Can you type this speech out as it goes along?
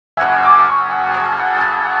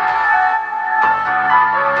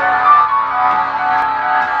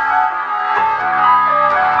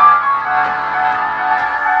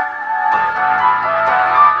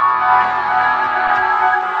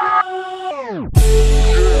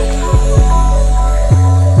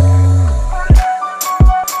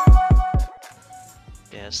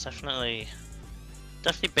it's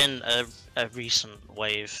definitely been a recent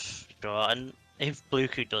wave, sure. And if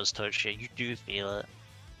Bluku does touch it, you do feel it.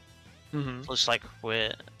 Looks like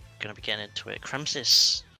we're gonna be getting into it.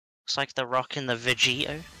 Kremsis looks like they're rocking the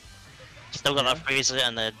Vegito. Still got that Freezer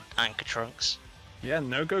and the Anchor Trunks. Yeah,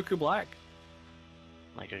 no Goku Black.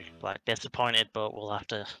 No Goku Black. Disappointed, but we'll have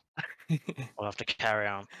to carry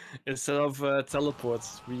on. Instead of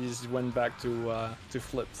teleports, we just went back to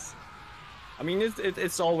flips. I mean,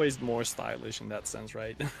 it's always more stylish in that sense,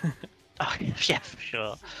 right? Oh, yeah, for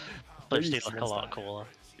sure. Flips do look a lot cooler.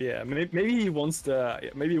 Yeah, maybe he wants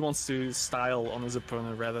to style on his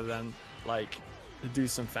opponent rather than like do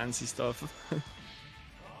some fancy stuff.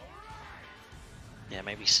 Yeah,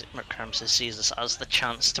 maybe Kremsis sees this as the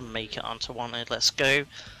chance to make it onto Wanted. Let's go.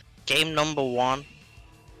 Game number 1.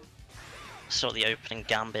 See what the opening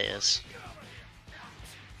gambit is.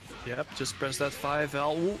 Yep, just press that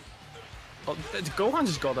 5L. Oh, Gohan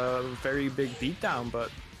just got a very big beatdown, but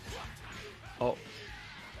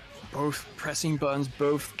both pressing buttons,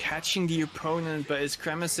 both catching the opponent, but it's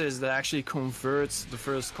Kremsis that actually converts the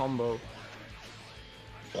first combo.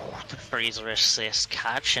 Oh, the Freezer assist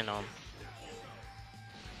catching him.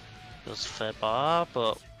 Goes for bar,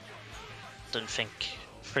 but don't think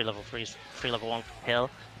 3 level 1 can kill.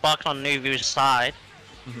 Barking on Nuvu's side.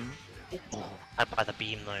 I'd buy the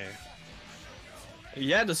beam though.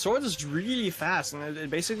 Yeah, the sword is really fast, and it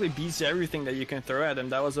basically beats everything that you can throw at him.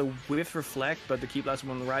 That was a whiff reflect, but the Key Blast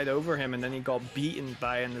went right over him, and then he got beaten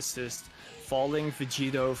by an assist. Falling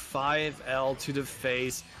Vegito, 5L to the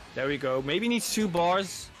face. There we go. Maybe needs 2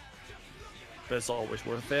 bars, but it's always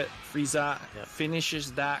worth it. Frieza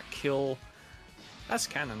finishes that kill. That's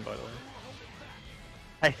canon, by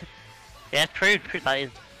the way. Yeah, true. That is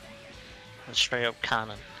straight up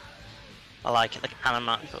canon. I like it, the canon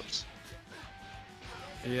matchups.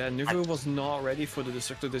 Yeah, Nuvu was not ready for the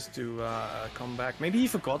Destructo Disc to come back. Maybe he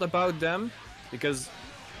forgot about them, because,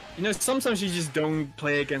 you know, sometimes you just don't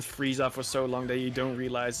play against Frieza for so long that you don't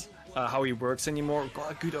realize how he works anymore.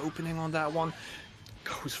 Got a good opening on that one.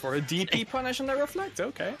 Goes for a DP punish on the reflect,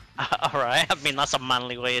 okay. Alright, I mean, that's a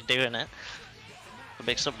manly way of doing it.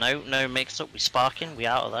 Mix up, no mix up, we sparking, we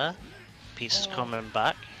out of there. Pieces coming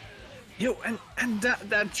back. Yo, and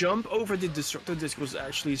that jump over the Destructo Disc was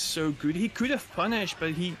actually so good. He could have punished,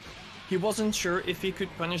 but he wasn't sure if he could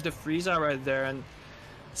punish the Frieza right there, and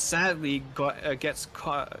sadly gets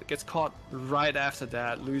caught right after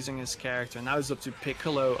that, losing his character. Now it's up to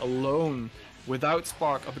Piccolo alone, without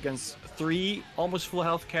Spark, up against 3 almost full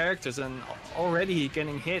health characters, and already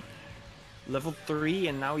getting hit. Level 3,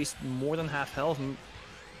 and now he's more than half health, and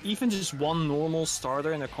even just one normal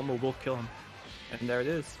starter in a combo will kill him. And there it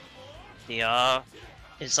is. Yeah,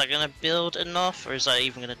 is that gonna build enough, or is that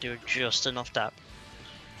even gonna do just enough damage?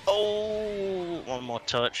 Oh, one more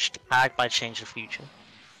touch, tagged by Change the Future.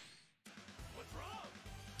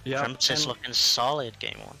 Yeah, Kremsis looking solid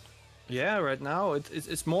game 1. Yeah, right now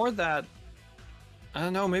it's more that, I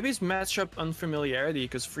don't know, maybe it's matchup unfamiliarity,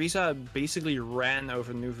 because Frieza basically ran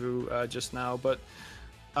over Nuvu just now. But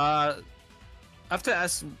I have to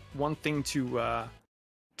ask one thing to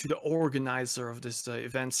the organizer of this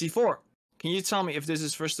event, C4. Can you tell me if this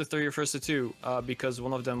is first to 3 or first to 2? Because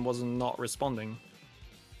one of them was not responding.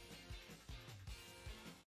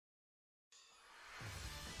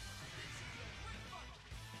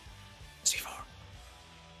 C4.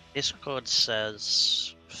 Discord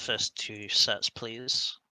says first 2 sets,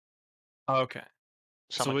 please. Okay.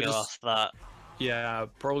 Someone go off that. Yeah,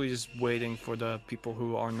 probably just waiting for the people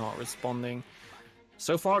who are not responding.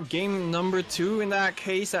 So far, game number 2 in that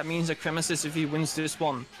case. That means that Kremsis, if he wins this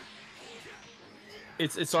one,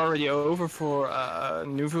 it's already over for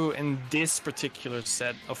Nuvu in this particular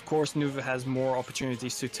set. Of course, Nuvu has more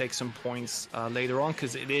opportunities to take some points later on,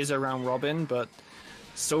 because it is a round robin, but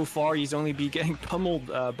so far he's only been getting pummeled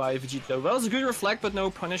by Vegito. Well, it's a good reflect, but no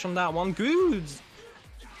punish on that one. Good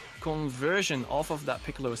conversion off of that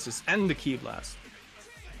Piccolo assist and the Key Blast.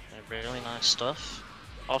 Really nice stuff.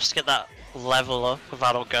 Obviously get that level up with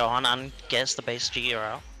Adult Gohan and gets the base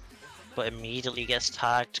Vegeta out, but immediately gets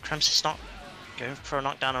tagged. Kremsis not going for a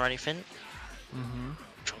knockdown or anything.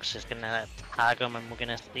 Trunks is gonna tag him, and we're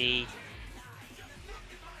gonna see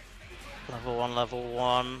level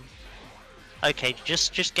 1. Okay,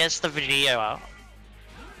 just gets the Vegeta out.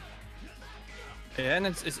 Yeah, and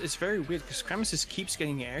it's very weird, because Kremsis keeps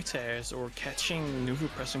getting air tears or catching Nuvu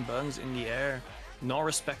pressing buttons in the air, not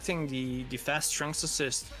respecting the fast Trunks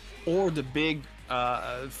assist or the big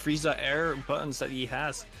Frieza air buttons that he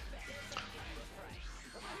has.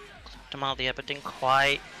 Clipped him out the air, but didn't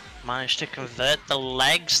quite manage to convert the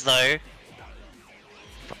legs though.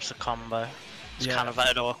 Drops the combo. It's kind of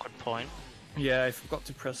at an awkward point. Yeah, I forgot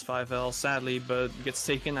to press 5L, sadly, but gets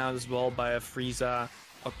taken out as well by a Frieza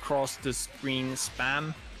across the screen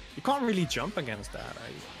spam. You can't really jump against that,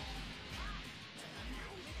 right?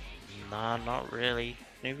 Nah, not really.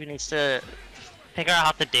 Maybe needs to figure out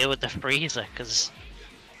how to deal with the Frieza, because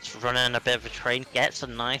it's running a bit of a train, gets a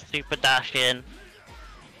nice super dash in.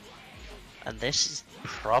 And this is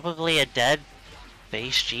probably a dead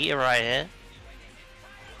base cheater right here.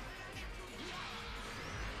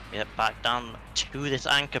 Yep, back down to this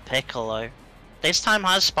Anchor Piccolo. This time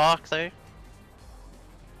has Spark though.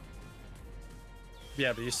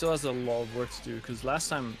 Yeah, but he still has a lot of work to do, because last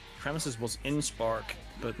time Cremesis was in Spark,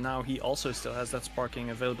 but now he also still has that sparking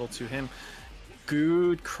available to him.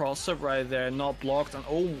 Good cross-up right there, not blocked, and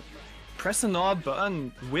oh, press the R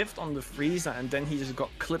button, whiffed on the Frieza, and then he just got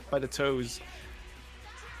clipped by the toes.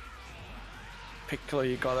 Piccolo,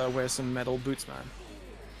 you gotta wear some metal boots, man.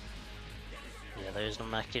 Yeah, those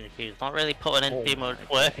Namekian shoes not really putting in too much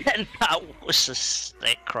work, and that was a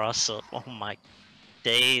sick cross-up. Oh my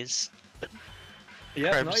days.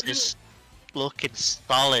 Yeah, Krebs is looking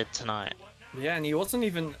solid tonight. Yeah, and he wasn't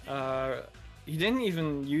even, he didn't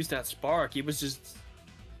even use that spark. He was just,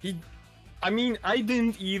 I mean, I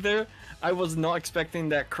didn't either. I was not expecting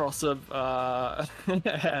that cross-up,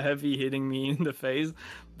 heavy hitting me in the face,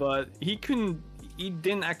 but he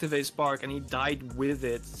didn't activate spark and he died with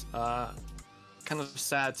it. Kind of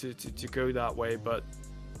sad to go that way, but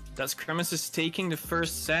that's Cremesis taking the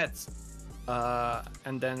first set,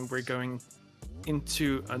 and then we're going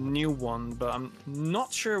into a new one, but I'm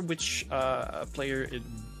not sure which players it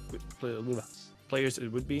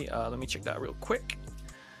would be. Let me check that real quick.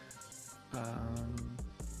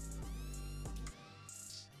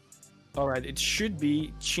 Alright, it should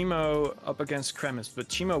be Chimo up against Kremis, but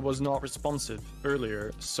Chimo was not responsive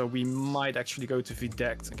earlier, so we might actually go to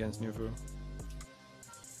Videct against Nuvu.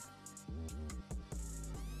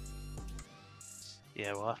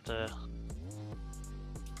 Yeah, we'll have to...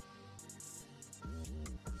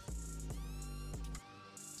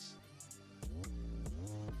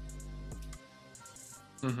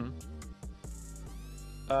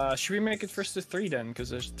 Should we make it first to 3 then? Because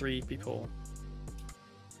there's 3 people.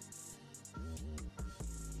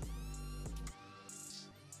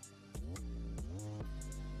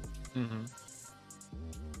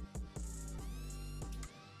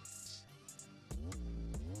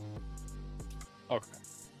 Okay.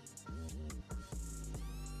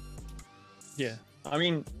 Yeah, I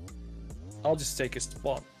mean, I'll just take a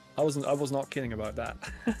spot. I was not kidding about that.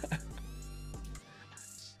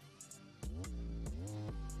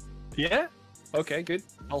 Yeah? Okay, good.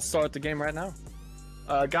 I'll start the game right now.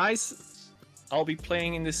 Guys, I'll be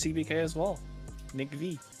playing in the CBK as well. Nick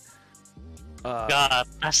V. God,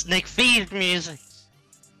 that's Nick V's music!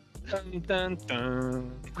 Dun, dun,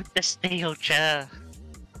 dun. With the steel chair.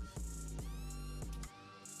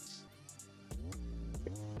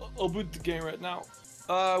 I'll boot the game right now.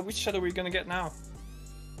 Which shadow are we gonna get now?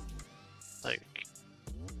 Like...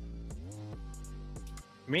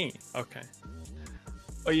 Me? Okay.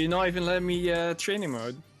 Oh, you're not even letting me training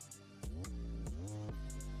mode?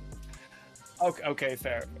 Okay,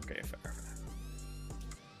 fair. Okay, fair.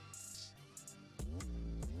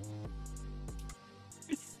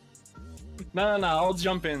 No, I'll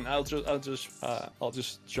jump in. I'll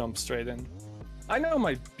just jump straight in. I know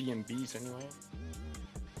my B&Bs anyway.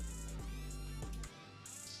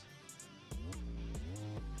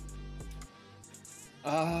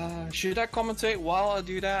 Should I commentate while I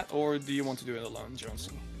do that, or do you want to do it alone,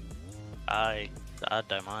 Johnson? I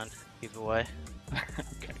don't mind, either way.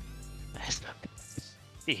 Okay.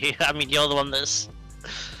 I mean, you're the one that's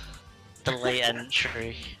the late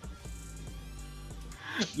entry.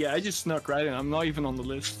 Yeah, I just snuck right in. I'm not even on the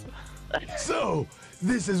list. So,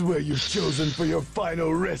 this is where you've chosen for your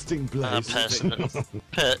final resting place.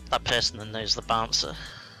 That person that knows the bouncer.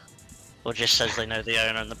 Or just says they know the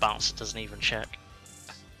owner and the bouncer doesn't even check.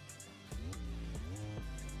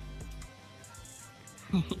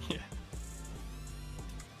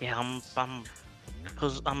 Yeah, I'm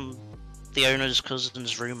the owner's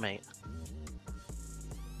cousin's roommate.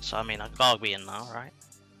 So I mean, I gotta be in now, right?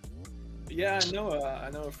 Yeah, I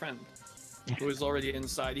know a friend who is already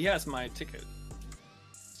inside. He has my ticket.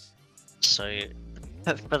 So,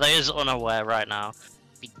 for those unaware right now,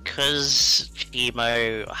 because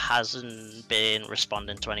Chimo hasn't been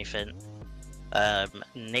responding to anything,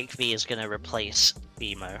 Nick V is gonna replace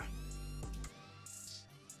Chimo.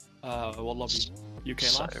 What lobby? UK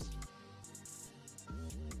last?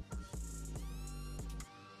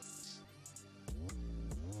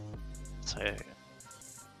 So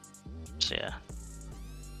yeah.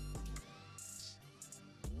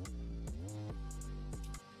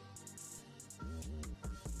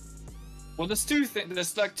 Well, there's two things.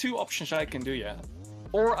 There's like two options I can do, yeah.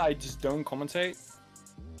 Or I just don't commentate,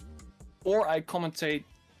 or I commentate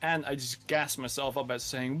and I just gas myself up by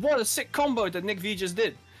saying, "What a sick combo that Nick V just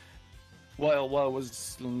did." Well, it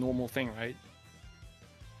was a normal thing, right?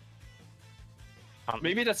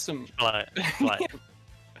 Maybe that's some.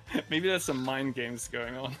 Maybe that's some mind games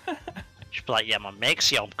going on. Just be like, yeah, my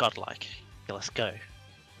mix, yeah, I'm godlike. Yeah, let's go.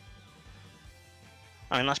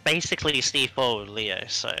 I mean, that's basically Steve Ball with Leo,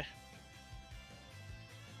 so.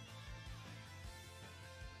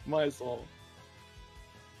 Might as well.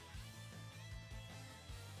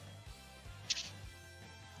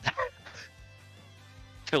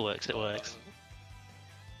 It works, it works.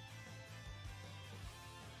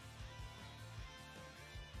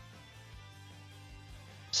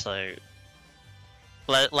 So,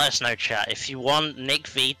 let us know, chat, if you want Nick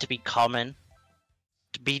V to be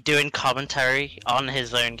doing commentary on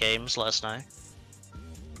his own games, let us know.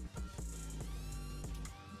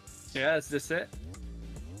 Yeah, is this it?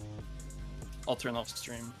 I'll turn off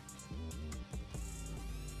stream.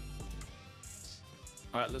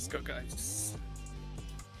 Alright, let's go, guys.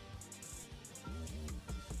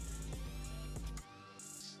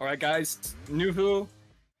 Alright, guys. Nuvu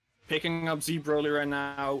picking up Z Broly right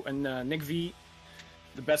now, and Nick V,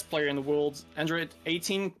 the best player in the world. Android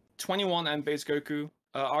 18, 21, and base Goku.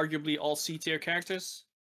 Arguably all C tier characters.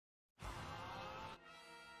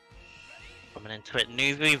 Coming into it,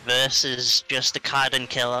 Nuvu versus just a Kaiden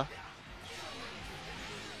killer.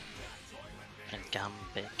 And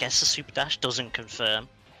Gambit. Guess the super dash doesn't confirm.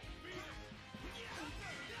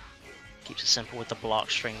 Keeps it simple with the block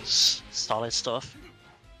strings, solid stuff.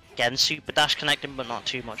 Again, super dash connecting, but not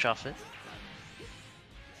too much off it.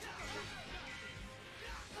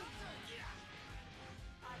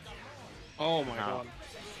 Oh my god.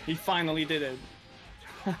 He finally did it.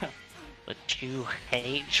 The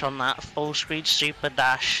 2H on that full screen super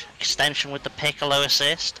dash extension with the Piccolo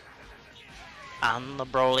assist. And the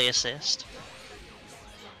Broly assist.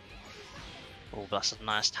 Oh, that's a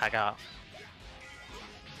nice tag out.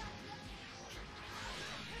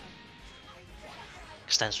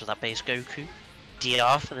 Extends with that base Goku.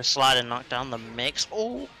 DR for the slide and knockdown, the mix.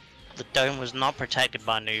 Oh, the dome was not protected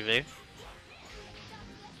by Nuvu.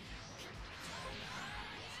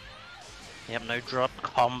 Yep, no drop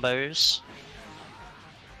combos.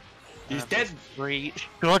 He's dead. Free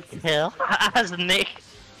good kill as Nick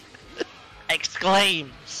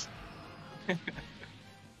exclaims.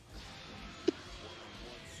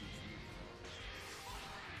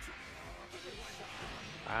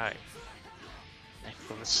 Alright. Nick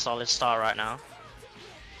with a solid start right now.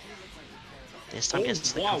 This time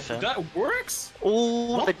gets the confirm. That works?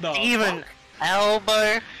 Oh, the demon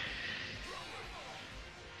elbow.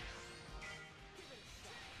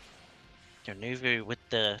 Your Nuvu with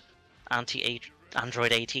the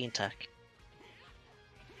anti-Android 18 tech.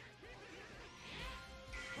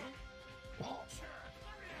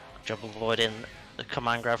 Job avoiding the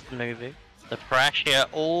command grab from Nuvu. The pressure,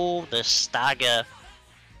 oh, the stagger.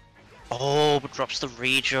 Oh, but drops the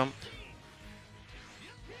re-jump.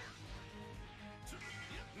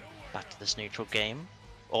 Back to this neutral game.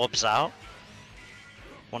 Orbs out.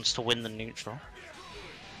 Wants to win the neutral.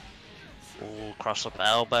 Ooh, cross up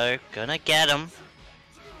elbow. Gonna get him.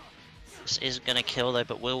 This is gonna kill though,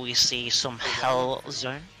 but will we see some Hell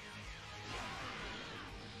Zone?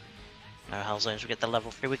 No Hell Zones. We get the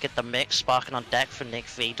level 3. We get the mix. Sparking on deck for Nick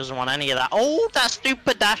V. Doesn't want any of that. Oh, that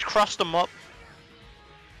super dash crossed him up.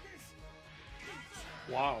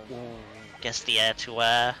 Wow. Ooh, gets the air to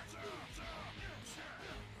air.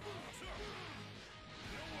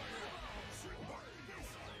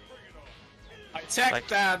 I checked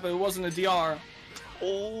that, but it wasn't a DR.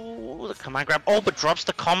 Oh, the command grab. Oh, but drops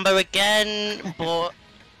the combo again. But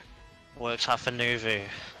works out for Nuvu.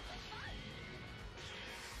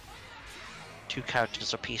 2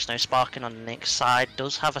 characters apiece. No sparking on Nick's side.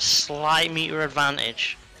 Does have a slight meter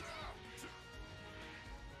advantage.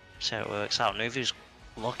 So it works out. Nuvu's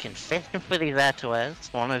looking fishing for these air to airs.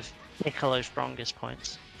 One of Piccolo's strongest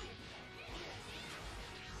points.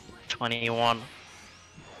 21.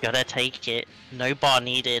 Gotta take it. No bar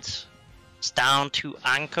needed. It's down to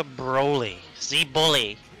Anchor Broly. Z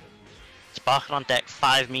Bully. Sparking on deck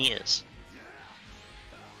 5 meters.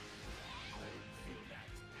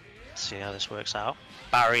 See how this works out.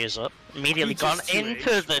 Barriers up. Immediately gone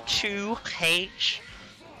into the 2H.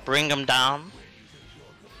 Bring him down.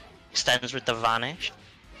 Extends with the vanish.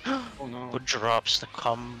 Oh no. But drops the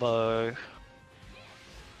combo.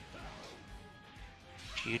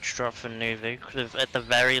 Huge drop for Nuvu. Could have at the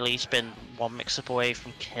very least been 1 mix-up away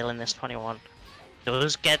from killing this 21.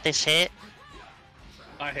 Does get this hit.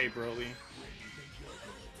 I hate Broly.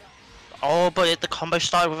 Oh, but the combo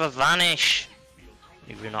started with a vanish.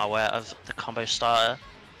 If you're not aware of the combo starter.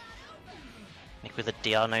 Nick with a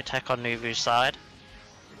DR no tech on Nuvu's side.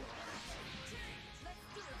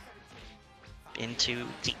 Into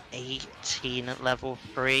the 18 at level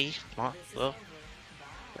 3. Not well.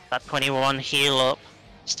 That 21 heal up.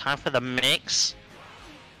 It's time for the mix.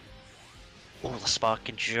 Oh, the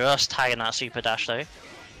Sparking just tagging that super dash though.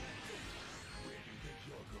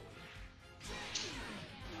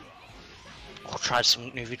 Oh, tried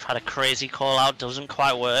some Nuvu, tried a crazy call out, doesn't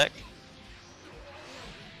quite work.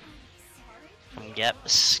 And yep,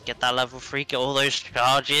 get that level 3, get all those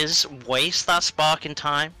charges, waste that Sparking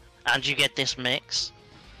time, and you get this mix.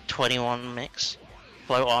 21 mix.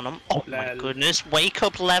 Float on them. Oh my goodness, wake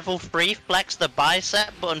up level 3, flex the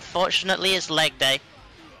bicep, but unfortunately it's leg day.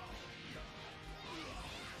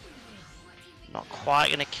 Not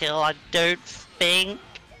quite gonna kill, I don't think.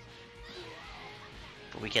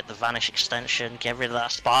 But we get the vanish extension, get rid of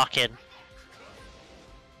that Sparking.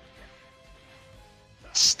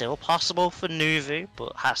 Still possible for Nuvu,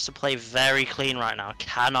 but has to play very clean right now,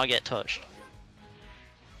 cannot get touched.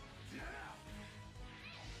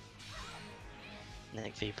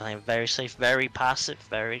 Nick V playing very safe, very passive,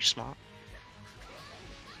 very smart.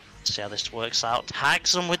 See how this works out.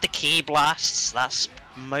 Tags them with the key blasts. That's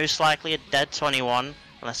most likely a dead 21,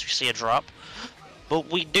 unless we see a drop. But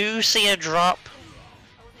we do see a drop.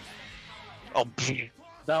 Oh,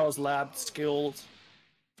 that was lab skilled.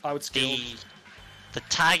 Outskilled. The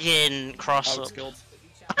tag-in cross-up. Outskilled.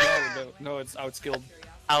 No, it's outskilled.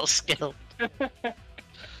 Outskilled.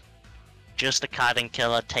 Just a Kaiden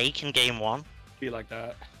killer taking game 1. Be like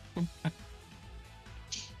that.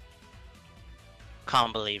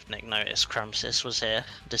 Can't believe Nick noticed Cramsis was here.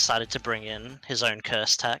 Decided to bring in his own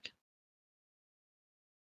curse tech.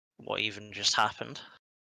 What even just happened?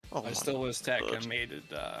 Oh, I stole his tech and made it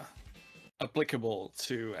applicable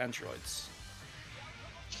to androids.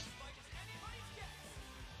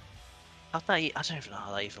 I don't even know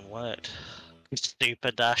how that even worked. Super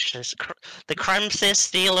dash. The Cramsis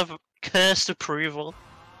steal of cursed approval.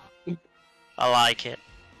 I like it.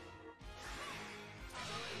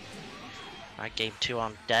 Right, game 2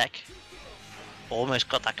 on deck. Almost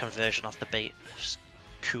got that conversion off the bait.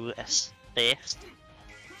 Cool assist.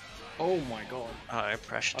 Oh my god. Oh,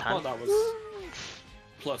 pressure I time. thought that was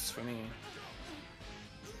plus for me.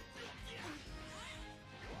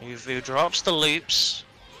 Nuvu drops the loops.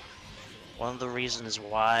 One of the reasons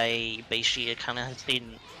why Beishia kind of has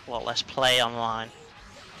seen a lot less play online.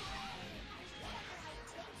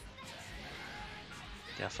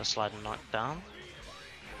 Go for slide and knockdown.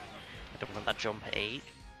 I don't want that jump at 8.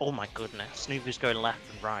 Oh my goodness, Nuvu's going left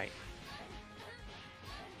and right.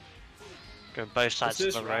 Going both sides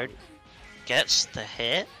of the road. Gets the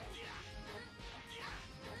hit.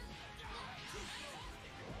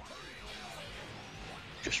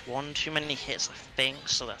 Just one too many hits, I think,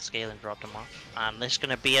 so that scaling dropped him off. And this is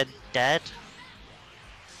going to be a dead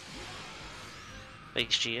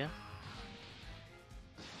Beishia.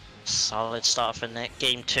 Solid start for Nick,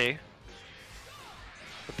 game 2.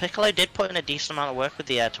 But Piccolo did put in a decent amount of work with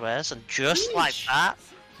the air-to-airs, and just like that...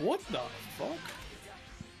 What the fuck?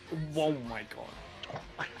 Oh my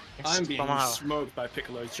god. I'm being smoked by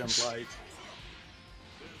Piccolo's jump light.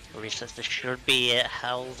 Reset, this should be it,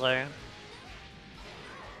 Hell Zone.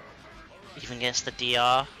 Even gets the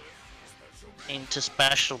DR into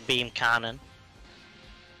special beam cannon.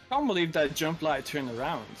 I can't believe that jump light turned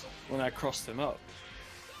around when I crossed him up.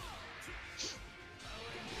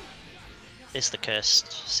 It's the cursed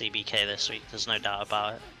CBK this week, there's no doubt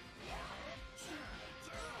about it.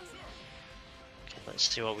 Okay,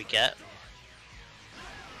 let's see what we get.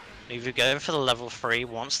 Nuvu going for the level 3,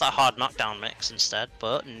 wants that hard knockdown mix instead,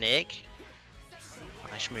 but Nick,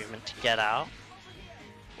 nice movement to get out.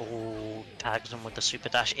 Oh, tags him with the super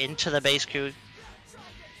dash into the base Q.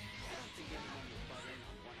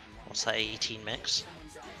 What's that 18 mix?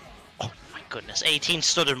 Oh my goodness, 18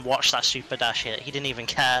 stood and watched that super dash hit, he didn't even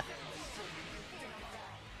care.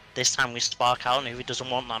 This time we spark out, Nuvu doesn't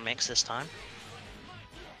want that mix this time.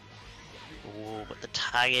 Ooh, but the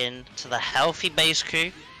tag in to the healthy base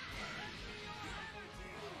Q.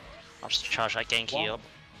 I'll just charge that Genki up.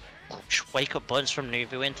 Wake up buttons from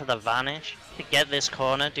Nuvu into the vanish to get this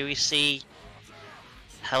corner. Do we see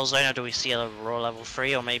Hellzone or do we see a raw level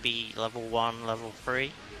 3 or maybe level 1, level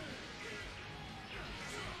 3?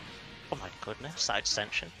 Oh my goodness, that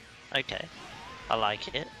extension. Okay, I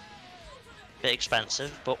like it. Bit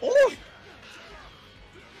expensive, but oh!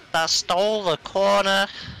 That stole the corner.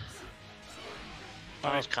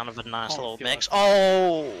 That was kind of a nice little mix.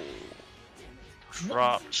 Oh!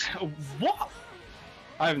 Dropped. What?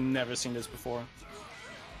 I've never seen this before.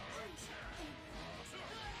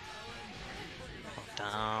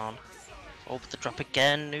 Down. Oh, but the drop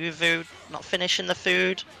again. Nuvu not finishing the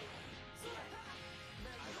food.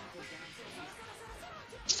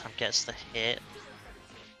 This time gets the hit.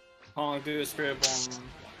 Can't do a spirit bomb.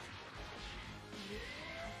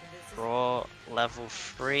 Draw level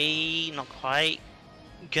 3. Not quite.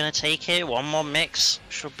 Gonna take it. One more mix.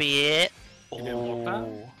 Should be it.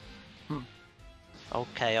 Oh.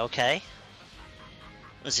 Okay, okay.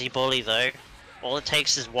 Z-Bully though. All it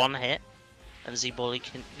takes is one hit. And Z-Bully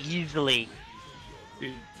can easily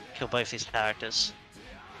kill both these characters.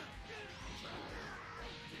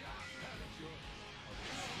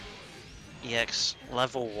 EX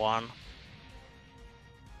level 1.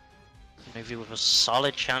 Maybe with a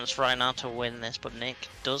solid chance right now to win this, but Nick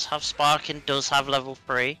does have Sparking, does have level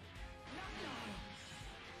 3.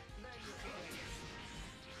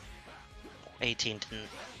 $18 didn't.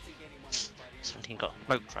 17 got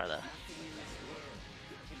smoked right there.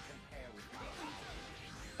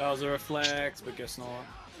 That was a reflex, but guess not.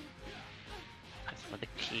 For the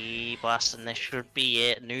key blast, and this should be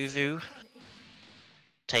it. Nuvu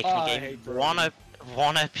taking the game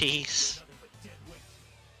one apiece.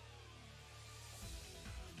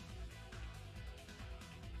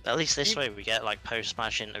 At least this way we get like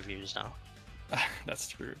post-match interviews now. That's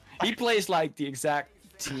true. He plays like the exact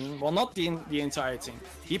team. Well, not the entire team.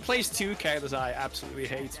 He plays two characters I absolutely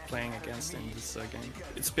hate playing against in this game.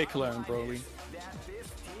 It's Piccolo and Broly.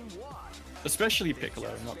 Especially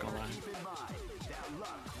Piccolo, not gonna lie.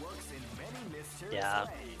 Yeah,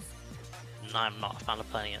 I'm not a fan of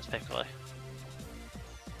playing against Piccolo.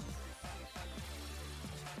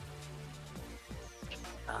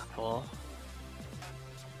 Apple.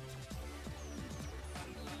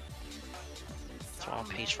 It's one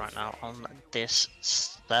piece right now on this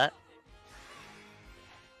set.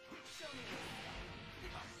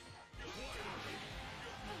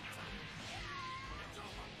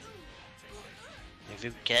 If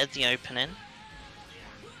you get the opening.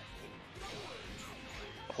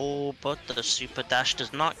 Oh, but the super dash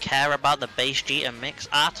does not care about the base G and mix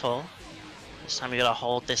at all. This time you gotta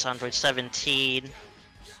hold this Android 17.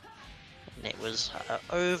 And it was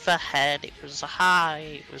overhead, it was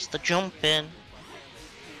high, it was the jumping.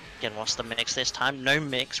 Again, what's the mix this time? No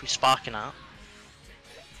mix, we're sparking out.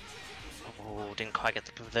 Oh, didn't quite get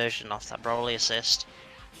the conversion off that Broly assist.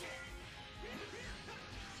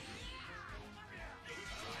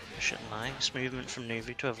 Nice movement from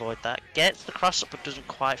Nuvu to avoid that. Gets the cross up but doesn't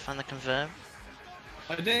quite find the confirm.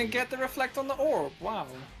 I didn't get the reflect on the orb, wow.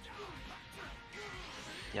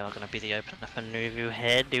 You're gonna be the opener for Nuvu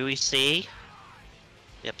here, do we see?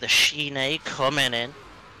 Yep, the Shine coming in.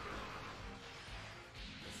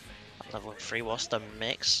 Level 3, what's the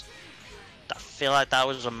mix? I feel like that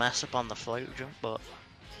was a mess up on the float jump, but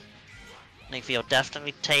Nick V will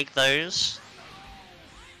definitely take those.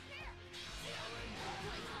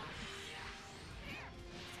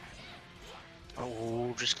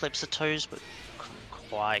 Oh, just clips the toes, but couldn't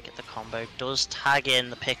quite get the combo. Does tag in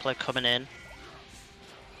the Piccolo coming in.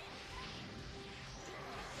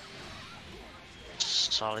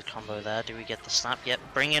 Solid combo there. Do we get the snap? Yep,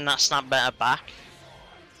 bring in that snap better back.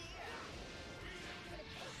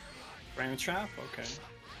 Frame trap? Okay.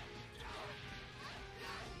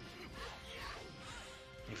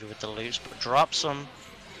 Maybe with the loops, but drop some.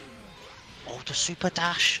 Oh, the super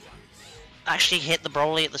dash. Actually hit the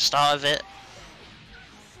Broly at the start of it.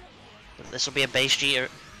 This will be a base Jeter,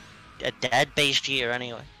 a dead base Jeter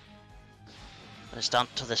anyway. And it's down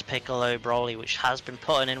to this Piccolo Broly, which has been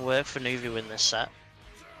putting in work for Nuvu in this set.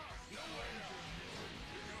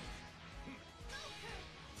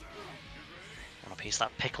 Wanna piece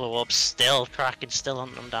that Piccolo up, still tracking, still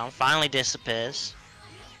hunting them down. Finally disappears.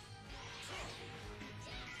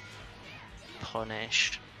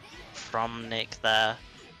 Punish from Nick there.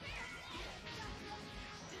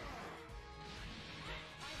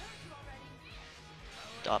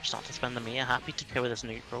 Dark's not to spend the meter, happy to kill with his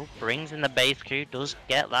neutral, brings in the base Q, does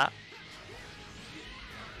get that.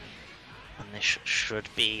 And this should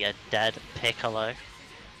be a dead Piccolo.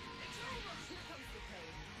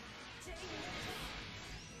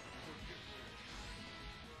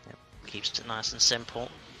 Yep, keeps it nice and simple.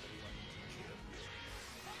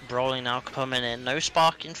 Broly now coming in, no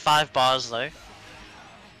spark in 5 bars though.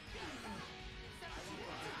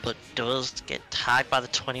 But does get tagged by the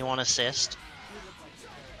 21 assist.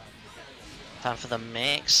 Time for the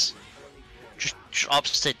mix. Just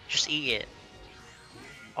drops it, just eat it.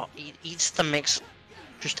 Oh, eats the mix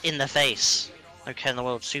just in the face. Okay, in the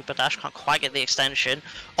world, super dash can't quite get the extension.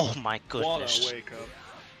 Oh my goodness. What a wake up.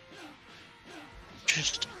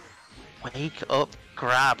 Just wake up,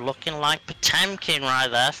 grab, looking like Potemkin right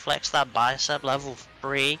there. Flex that bicep, level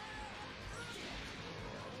 3.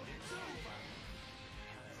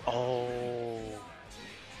 Oh,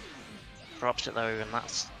 drops it though, and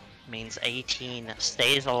that means 18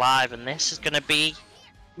 stays alive, and this is gonna be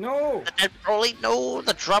No! the dead Broly. No,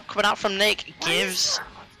 the drop coming out from Nick gives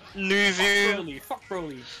Nuvu Fuck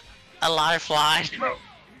Broly. a lifeline. No.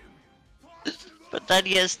 But then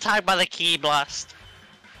he is tagged by the Ki Blast.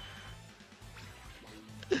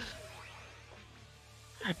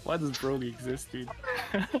 Why does Broly exist, dude?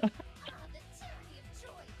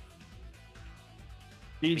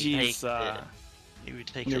 GG's, You would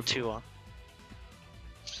take it 2-1.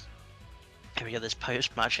 Can we get this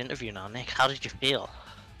post-match interview now, Nick? How did you feel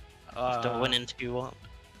after winning 2-1?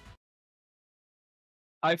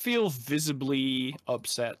 I feel visibly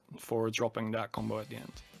upset for dropping that combo at the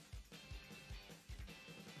end.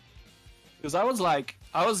 Because I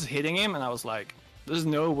was hitting him and I was like, there's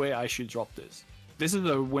no way I should drop this. This is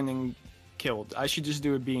a winning kill. I should just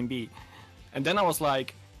do a B&B. And then I was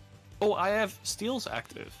like, oh, I have steals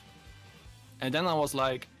active. And then I was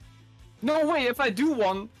like, no way, if I do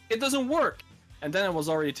one, it doesn't work. And then it was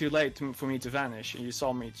already too late for me to vanish. And you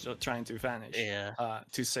saw me trying to vanish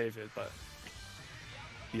to save it, but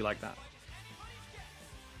be like that.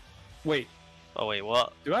 Wait. Oh wait,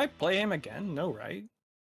 what? Do I play him again? No, right?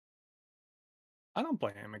 I don't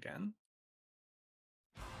play him again.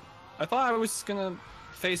 I thought I was gonna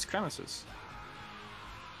face Cremesis.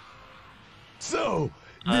 So,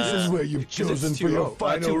 this is where you've chosen for your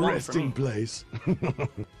final resting place.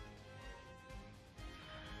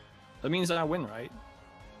 That means that I win, right?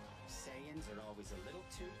 Saiyans are always a little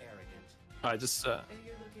too arrogant. Alright, just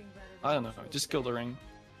I don't know, just kill the ring.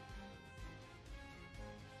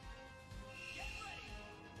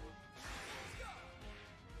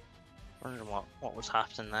 Wondering what was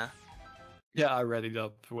happening there. Yeah, I read it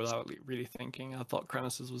up without really thinking. I thought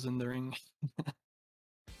Cremesis was in the ring.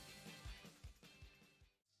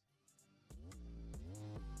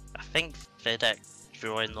 I think Videk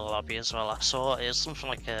joined the lobby as well. I saw it was something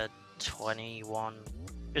like a 21.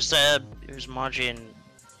 It was margin.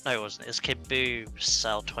 No, it wasn't. It was Kid Buu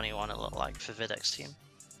Cell 21. It looked like for Videk's team.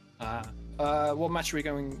 What match are we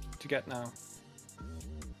going to get now?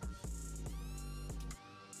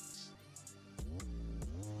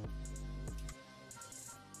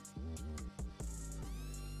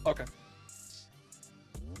 Okay.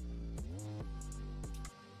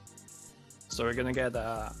 So we're gonna get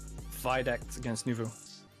Videct against Nuvu.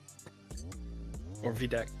 Or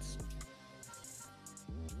Videct.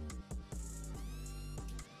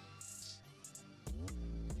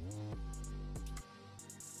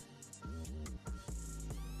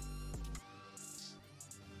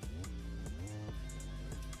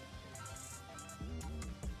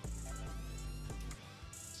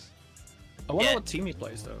 I wonder what team he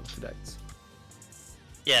plays though, Videct.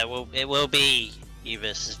 Yeah, well, it will be you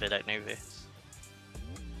versus Videk Nuvu.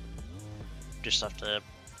 Just have to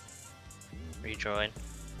rejoin,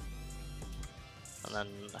 and then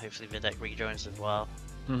hopefully Videk rejoins as well.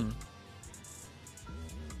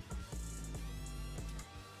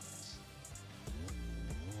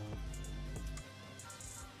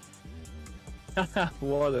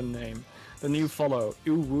 What a name. The new follow,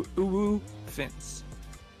 Uwu Fins.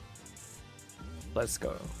 Let's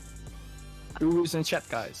go. Uwu's in chat,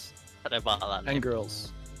 guys. I don't know about that name. And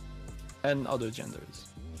girls. And other genders.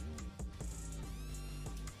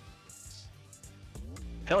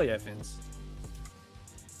 Hell yeah, Fins.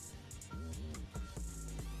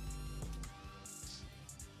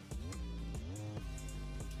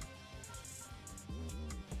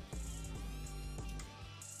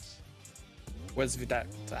 Where's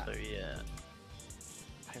Videct at? So yeah,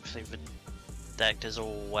 hopefully Videct is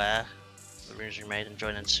all aware the rules are made and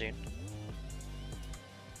joining soon.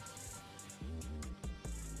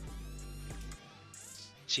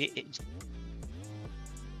 See,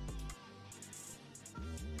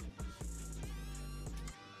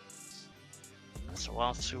 so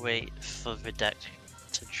whilst we wait for Videct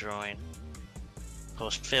to join, of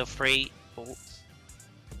course, feel free. Oh,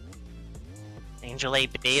 Angel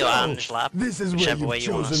AB or Angel Lab, this is whichever way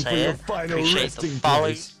you want to say it. Appreciate the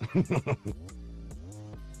follow.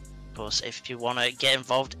 Of course, if you want to get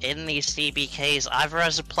involved in these CBKs, either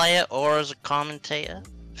as a player or as a commentator,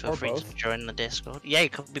 feel free to join the Discord. Yeah,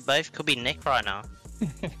 it could be both. Could be Nick right now.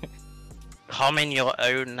 Comment your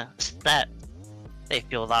own step if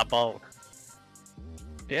you're that bold.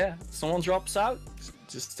 Yeah, someone drops out,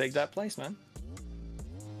 just take that place, man.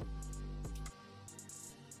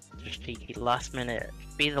 Just cheeky last minute.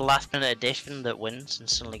 Be the last minute addition that wins and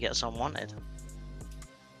suddenly gets unwanted.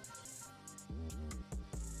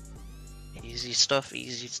 Easy stuff,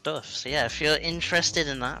 easy stuff. So yeah, if you're interested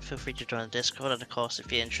in that, feel free to join the Discord, and of course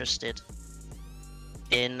if you're interested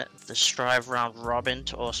in the Strive round robin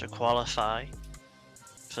to also qualify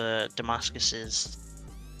for Damascus's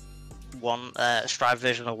Strive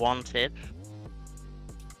version of Wanted,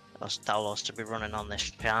 that'll also be running on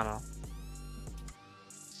this channel.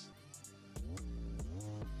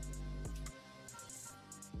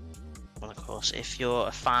 And of course, if you're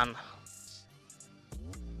a fan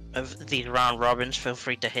of these round robins, feel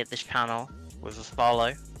free to hit this channel with a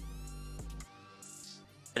follow.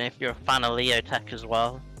 And if you're a fan of Leo Tech as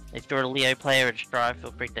well, if you're a Leo player at Strive,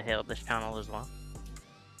 feel free to hit up this channel as well.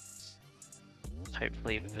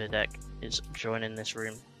 Hopefully Videk is joining this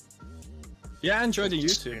room. Yeah, enjoy the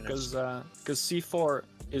YouTube, because C4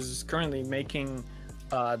 is currently making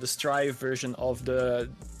the Strive version of the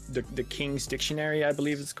King's Dictionary, I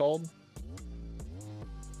believe it's called.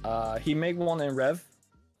 He made one in Rev,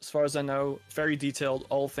 as far as I know, very detailed,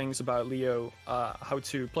 all things about Leo, how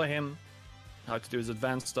to play him, how to do his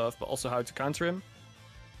advanced stuff, but also how to counter him,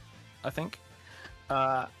 I think.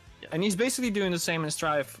 And he's basically doing the same in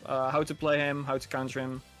Strive, how to play him, how to counter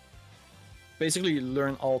him. Basically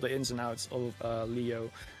learn all the ins and outs of Leo.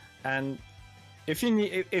 And if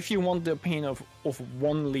you want the opinion of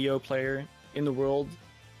one Leo player in the world,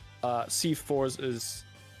 C4's is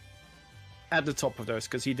at the top of those,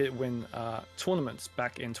 because he did win tournaments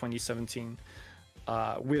back in 2017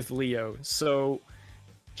 with Leo. So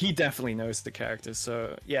he definitely knows the character.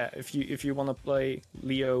 So yeah, if you want to play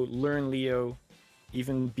Leo, learn Leo,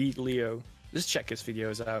 even beat Leo, just check his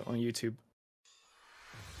videos out on YouTube.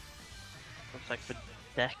 Looks like the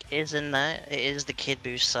deck is in there. It is the Kid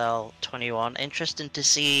Buu Cell 21. Interesting to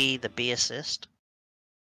see the B assist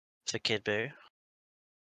for Kid Buu.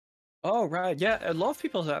 Oh right, yeah, a lot of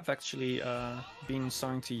people have actually been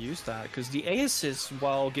starting to use that, because the A assist,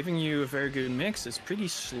 while giving you a very good mix, is pretty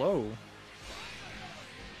slow.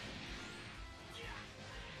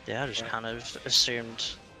 Yeah, I just kind of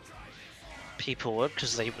assumed people would,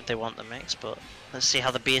 because they want the mix, but let's see how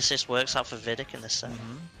the B assist works out for Vidic in this set.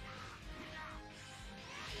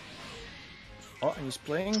 Oh, and he's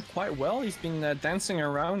playing quite well. He's been dancing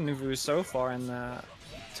around Nuvu so far and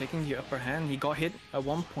taking the upper hand. He got hit at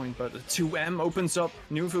one point, but the 2M opens up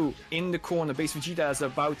Nuvu in the corner. Base Vegeta is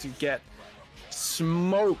about to get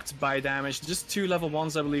smoked by damage. Just 2 level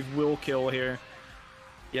 1s, I believe, will kill here.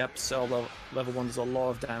 Yep, Cell level 1 does a lot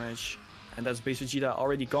of damage. And that's Base Vegeta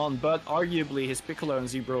already gone, but arguably his Piccolo and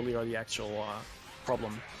Z Broly are the actual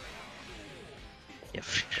problem. Yeah,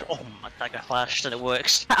 oh my, that got flashed and it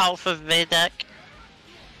works out for Videk.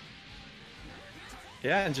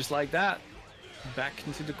 Yeah, and just like that, back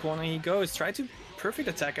into the corner he goes. Try to perfect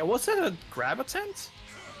attack. Was that a grab attempt?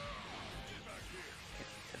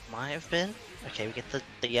 It might have been. Okay, we get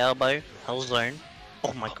the elbow, Hell Zone.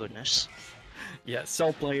 Oh my goodness. Yeah,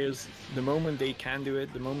 Cell players, the moment they can do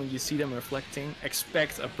it, the moment you see them reflecting,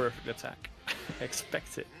 expect a perfect attack.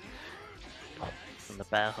 Expect it. From the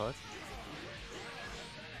bear hood.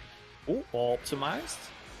 Oh, optimized.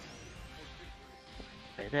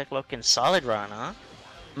 Videk looking solid right now.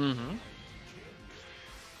 Mm-hmm.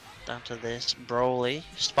 Down to this Broly.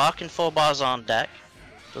 Sparking 4 bars on deck.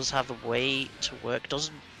 Does have a way to work.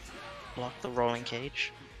 Doesn't block the rolling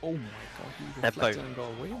cage. Oh my god, he reflected and got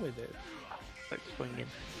away with it. Both swinging.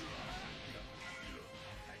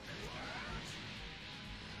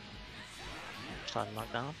 Side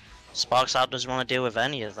knockdown. Sparks out doesn't want to deal with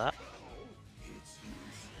any of that.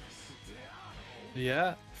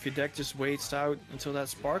 Yeah, Videk just waits out until that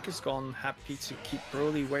spark is gone, happy to keep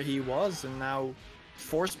Broly where he was, and now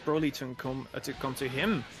force Broly to come to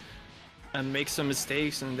him and make some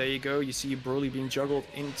mistakes. And there you go, you see Broly being juggled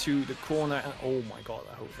into the corner, and oh my god,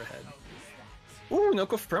 that overhead. Ooh, no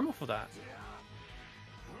confirm for that.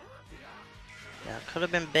 Yeah, it could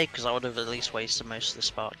have been big because I would have at least wasted most of the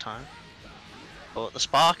spark time. But the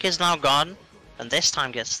spark is now gone, and this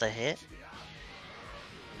time gets the hit.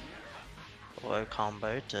 Auto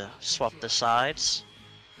combo to swap the sides.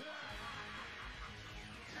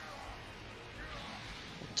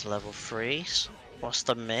 Into level 3. What's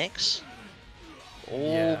the mix? Oh,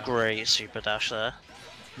 yeah. Great super dash there.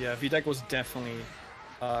 Yeah, Videk was definitely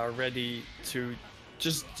ready to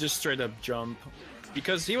just straight up jump,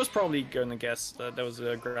 because he was probably gonna guess that there was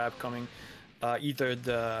a grab coming. Either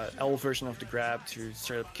the L version of the grab to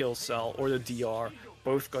straight up kill Cell, or the DR.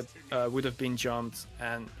 Both would have been jumped,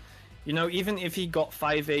 and you know, even if he got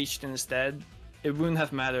 5H'd instead, it wouldn't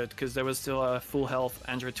have mattered, because there was still a full health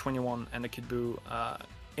Android 21 and a Kid Buu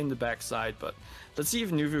in the backside. But let's see if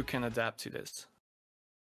Nuvu can adapt to this.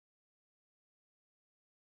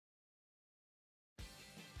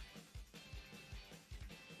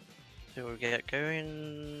 Who we get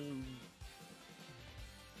going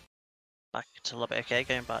back to lobby? Okay,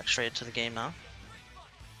 going back straight into the game now.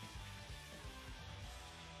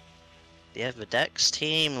 Yeah, the Dex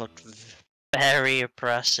team looked very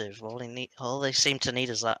impressive. All they seem to need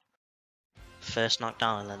is that first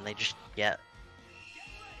knockdown, and then they just get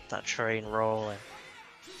that train rolling.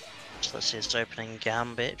 So let's see his opening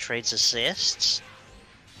gambit, trades assists,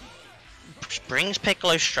 brings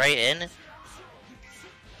Piccolo straight in,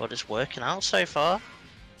 but it's working out so far.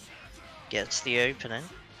 Gets the opening.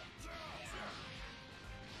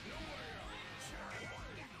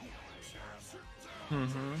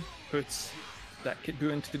 Puts that Kid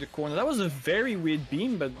Buu into the corner. That was a very weird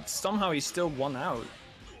beam, but somehow he still won out.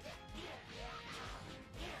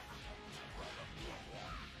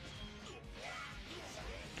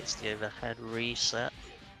 Gets the overhead reset.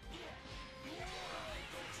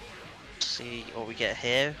 Let's see what we get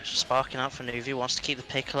here. Sparking out for Nuvi, wants to keep the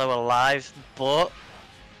Piccolo alive, but...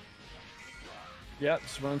 Yeah,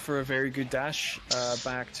 just went for a very good dash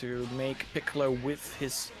back to make Piccolo with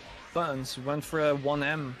his buttons. Went for a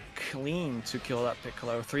 1M clean to kill that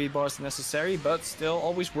Piccolo. 3 bars necessary, but still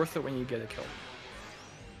always worth it when you get a kill.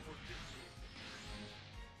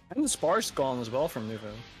 And the Spar's gone as well from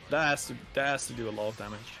Nuvu. That has to do a lot of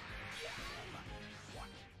damage.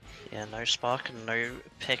 Yeah, no Spark and no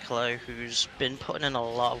Piccolo, who's been putting in a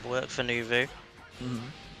lot of work for Nuvu.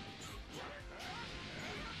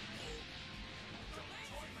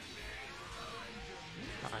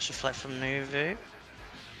 Nice reflect from Nuvu.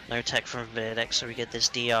 No tech from Verdex, so we get this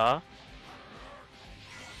DR.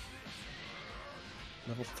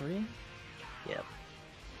 Level 3? Yep.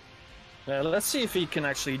 Let's see if he can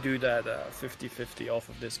actually do that 50-50 off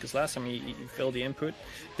of this, because last time he failed the input.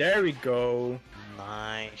 There we go.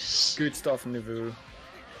 Nice. Good stuff, Nuvu.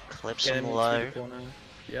 Clips him low.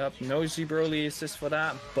 Yep, no Z-Broly assist for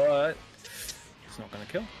that, but it's not gonna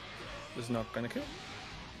kill. It's not gonna kill.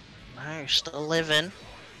 No, still living.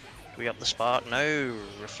 We got the Spark, no,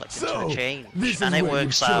 reflecting to the chain. This and is it where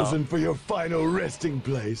works you've out. chosen for your final resting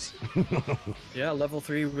place. Yeah, level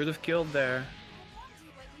 3 would have killed there.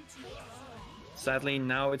 Sadly,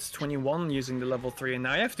 now it's 21 using the level 3, and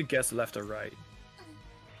now you have to guess left or right.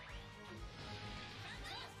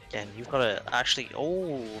 Again, you've got to actually...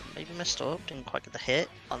 Oh, maybe messed up. Didn't quite get the hit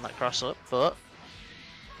on that cross up, but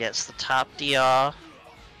gets the tap DR.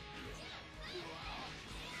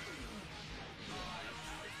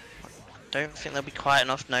 Don't think they'll be quite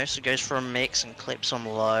enough now, so goes for a mix and clips them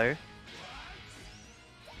low.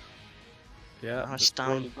 Yeah, Nice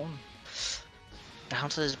down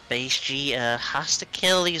to this base G. Has to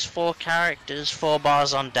kill these 4 characters. 4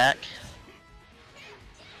 bars on deck.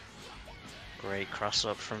 Great cross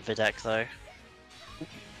up from Videk though.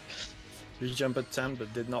 Rejump attempt,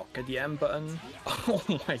 but did not get the M button. Oh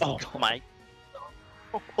my god. My.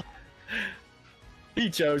 He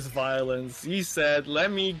chose violence. He said,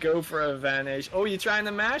 let me go for a vanish. Oh, you're trying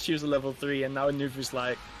to mash? Use a level 3, and now Nuvu's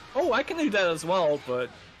like, oh, I can do that as well, but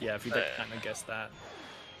yeah, Videk kind of guessed that.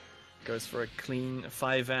 Goes for a clean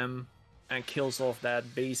 5M and kills off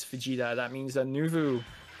that base Vegeta. That means that Nuvu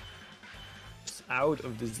is out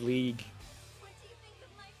of this league.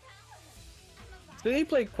 So they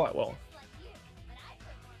played quite well.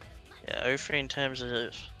 Yeah, 0-3 in terms of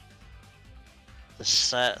the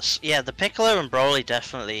sets. Yeah, the Piccolo and Broly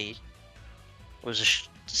definitely was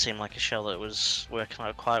seemed like a shell that was working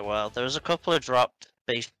out quite well. There was a couple of dropped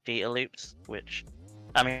base Vegeta loops, which,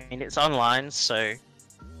 I mean, it's online, so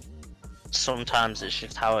sometimes it's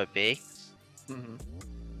just how it be.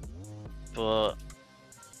 But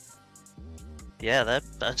yeah,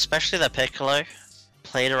 especially their Piccolo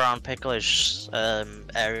played around Piccolo's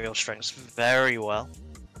aerial strengths very well.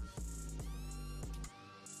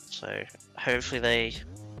 So hopefully they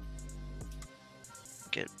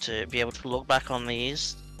get to be able to look back on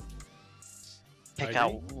these, pick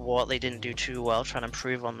out what they didn't do too well, try and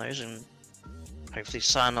improve on those, and hopefully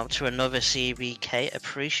sign up to another CBK.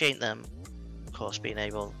 Appreciate them, of course, being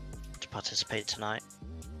able to participate tonight.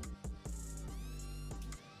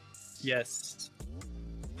 Yes.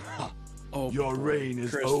 Oh, Your reign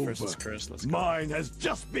is Chris over. versus Chris. Let's go. Mine has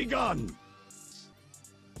just begun.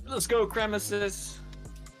 Let's go, Kremesis.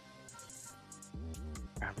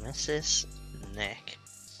 Nemesis, Nick.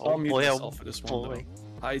 I'll mute boy, myself for this one. boy.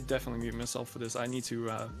 Though. I definitely mute myself for this. I need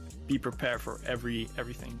to be prepared for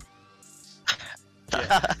everything.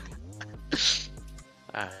 Yeah.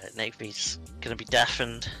 Alright, Nick B's gonna be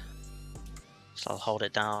deafened, so I'll hold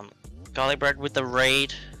it down. Garlic bread with the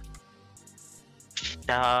raid.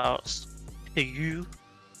 Shoutouts to you.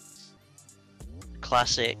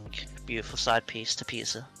 Classic, beautiful side piece to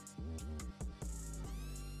pizza.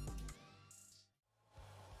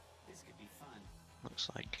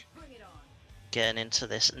 like getting into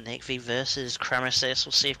this Nick V versus Cremesis.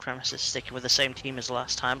 We'll see if Cremesis is sticking with the same team as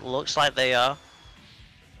last time. Looks like they are.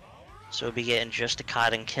 So we'll be getting just a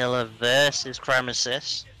Kite and Killer versus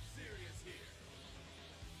Cremesis.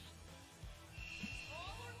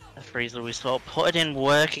 The Frieza we saw put in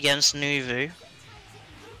work against Nuvu.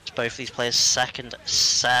 It's both these players' second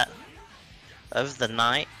set of the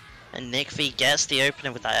night. And Nick V gets the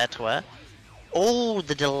opening with that air to air. Oh,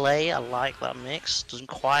 the delay, I like that mix. Doesn't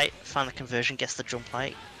quite find the conversion, gets the jump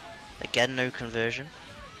height. Again, no conversion.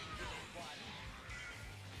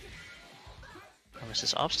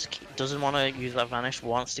 Promises Ops doesn't want to use that vanish,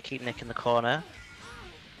 wants to keep Nick in the corner.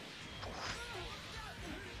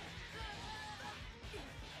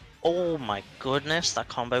 Oh my goodness, that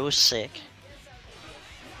combo was sick.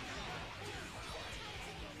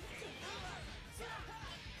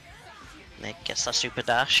 Nick gets that super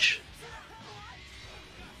dash.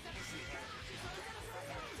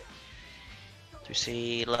 Do we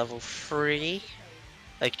see level 3?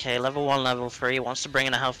 Okay, level 1, level 3, wants to bring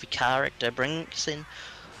in a healthy character, brings in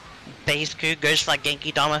Baseku, goes for that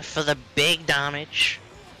Genki Dama for the big damage.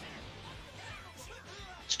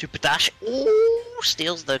 Super dash, ooh,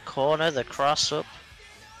 steals the corner, the cross up.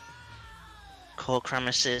 Core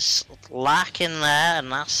Cremesis lacking there,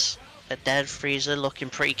 and that's a dead Frieza looking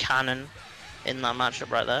pretty canon in that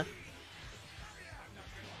matchup right there.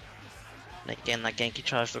 And again, that Genki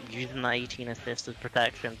charged up using that 18 assist as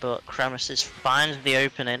protection, but Cremesis finds the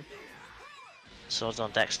opening. Swords on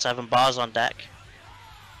deck, 7 bars on deck.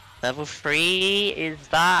 Level 3, is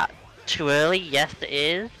that too early? Yes, it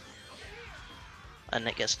is. And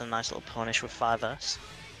it gets a nice little punish with 5S.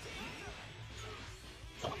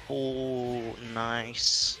 Oh,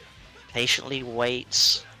 nice. Patiently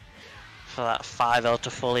waits for that 5L to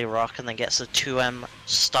fully rock and then gets a 2M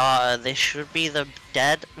starter. This should be the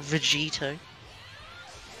dead Vegito.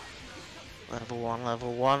 Level 1,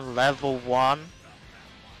 level 1, level 1.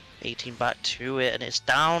 18 back to it, and it's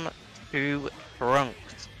down to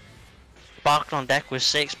Trunks. Sparked on deck with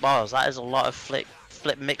 6 bars. That is a lot of flip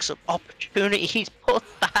mix-up opportunities. Put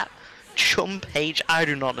that jump page. I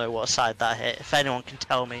do not know what side that hit. If anyone can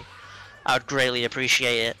tell me, I would greatly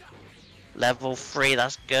appreciate it. Level 3,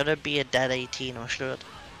 that's gonna be a dead 18 or should.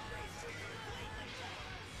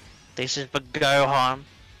 This is for Gohan.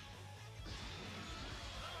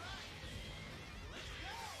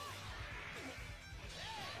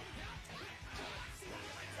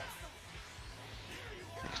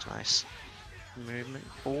 That's nice. Movement.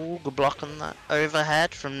 Oh, good block on that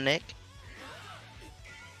overhead from Nick.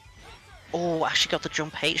 Oh, actually got the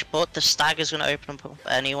jump H, but the stagger's gonna open up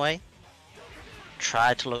anyway.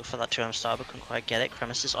 Tried to look for that 2M star, but couldn't quite get it.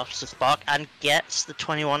 Cremesis off the spark and gets the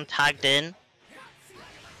 21 tagged in.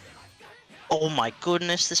 Oh my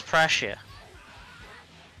goodness, this pressure.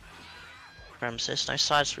 Cremesis, no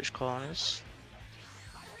side switch corners.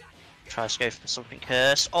 Tries to go for something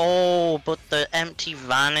cursed. Oh, but the empty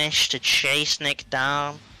vanish to chase Nick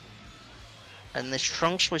down. And this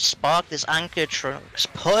Trunks with spark, this anchor Trunks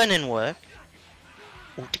putting in work.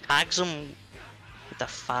 Oh, tags him with the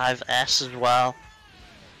 5S as well.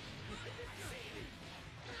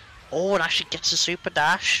 Oh, and actually gets a super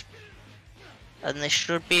dash. And this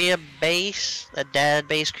should be a dead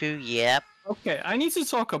base coup, yep. Okay, I need to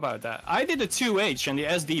talk about that. I did a 2H and the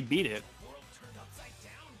SD beat it.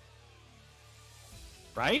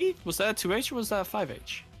 Right? Was that a 2H or was that a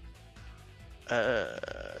 5H?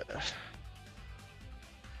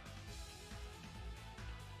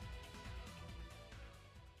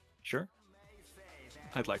 Sure.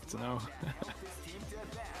 I'd like to know.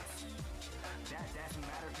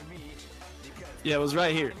 Yeah, it was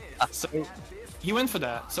right here. So he went for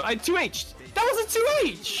that. So I 2H'd. That was a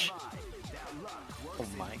 2H! Oh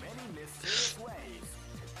my.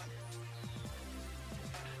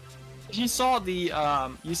 You saw the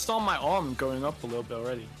you saw my arm going up a little bit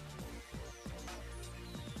already.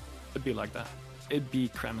 It'd be like that. It'd be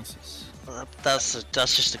Cremesis. That's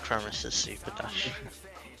just a Cremesis super dash.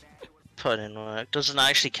 Put in work. Doesn't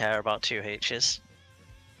actually care about 2H's.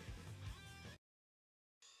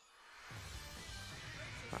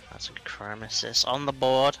 That's a Cremesis on the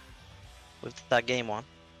board with that game one.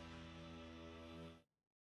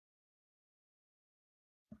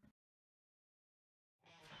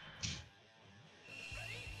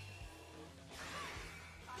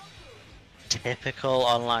 Typical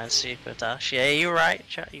online super dash. Yeah, you're right,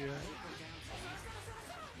 chat, you're right.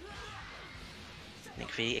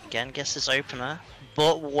 Nick V again gets his opener,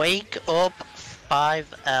 but wake up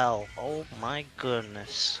 5L. Oh my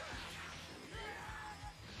goodness.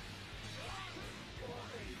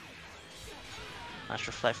 Nice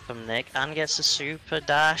reflect from Nick, and gets a super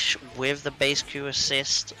dash with the base Q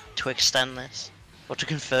assist to extend this, or to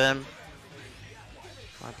confirm.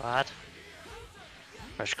 My bad.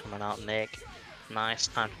 Pressure coming out, Nick. Nice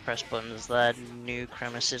time to press buttons there. New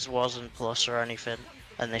Cremesis wasn't plus or anything,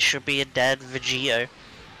 and there should be a dead Vegito.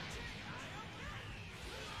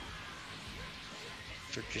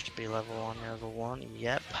 Should just be level 1, level 1.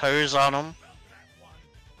 Yep, pose on him.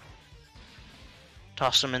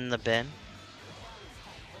 Toss him in the bin.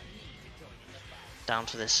 Down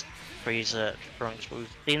to this Freezer Trunks. We've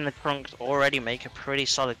seen the Trunks already make a pretty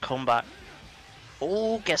solid comeback.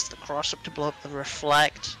 Oh, gets the cross up to blow up the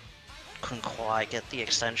reflect. Couldn't quite get the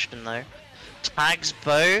extension though. Tags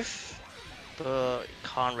both, but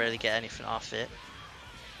can't really get anything off it.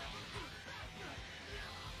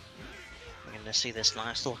 We're gonna see this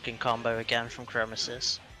nice looking combo again from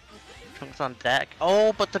Cremesis. Trunks on deck.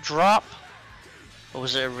 Oh, but the drop! Or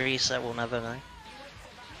was it a reset? We'll never know.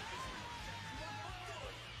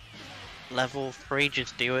 Level 3,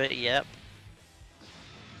 just do it, yep.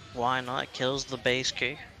 Why not? Kills the base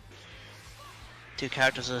Q. 2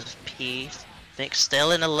 characters as P. Nick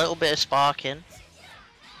still in a little bit of sparking.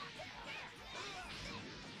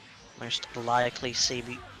 Most likely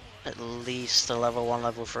CB at least a level 1,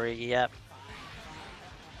 level 3, yep.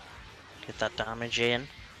 Get that damage in.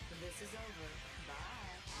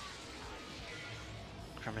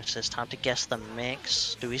 Cremesis, time to guess the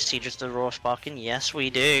mix. Do we see just the raw sparking? Yes, we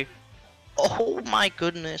do. Oh my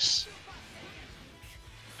goodness.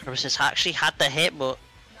 Cremesis actually had the hit, but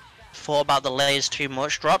thought about the layers too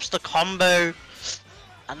much. Drops the combo,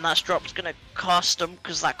 and that drop's gonna cost him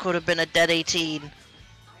because that could have been a dead 18.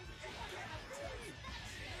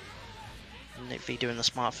 Nick V doing the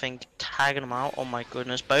smart thing, tagging him out. Oh my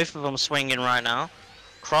goodness, both of them swinging right now.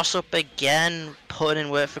 Cross up again, putting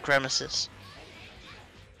in work for Cremesis.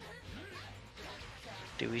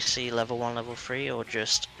 Do we see level 1, level 3, or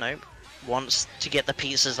just nope? Wants to get the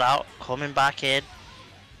pieces out, coming back in.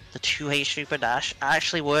 The 2H super dash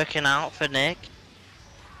actually working out for Nick.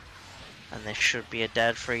 And this should be a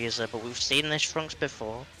dead Freezer, but we've seen this Trunks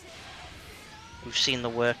before. We've seen the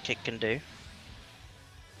work it can do.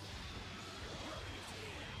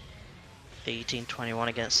 18-21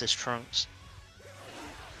 against this Trunks.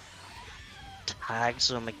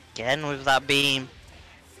 Tags him again with that beam.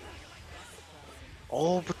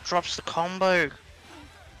 Oh, but drops the combo.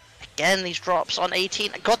 Again, these drops on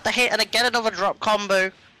 18. Got the hit and again another drop combo.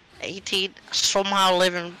 18 somehow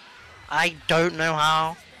living. I don't know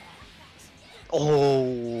how.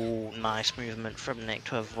 Oh, nice movement from Nick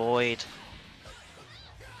to avoid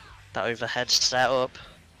that overhead setup.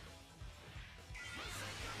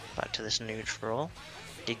 Back to this neutral.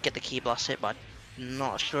 Did get the key blast hit, but I'm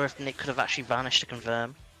not sure if Nick could have actually vanished to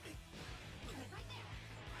confirm.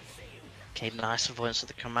 Okay, nice avoidance of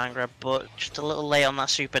the command grab, but just a little late on that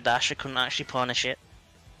super dash. I couldn't actually punish it.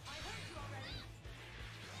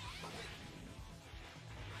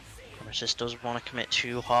 Just doesn't want to commit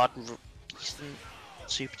too hard.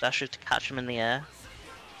 Super dashes to catch him in the air.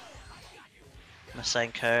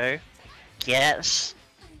 Masenko gets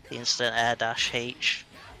the instant air dash H,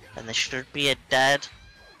 and this should be a dead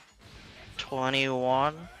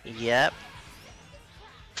 21. Yep.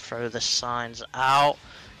 Throw the signs out.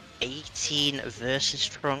 18 versus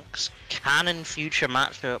Trunks. Canon future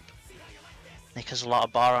matchup. Nick has a lot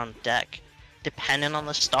of bar on deck. Depending on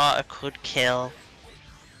the starter, could kill.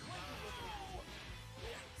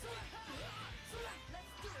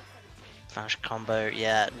 Flash combo,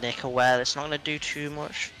 yeah, Nick aware it's not going to do too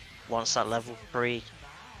much. Once that level 3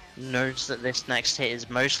 knows that this next hit is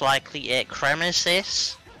most likely it.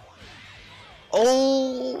 Cremesis.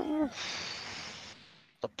 Oh!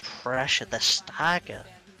 The pressure, the stagger.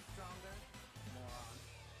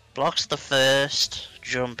 Blocks the first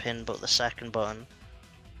jump in, but the second button.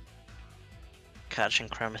 Catching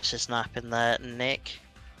Cremesis napping there. Nick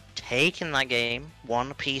taking that game.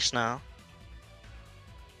 1 apiece now.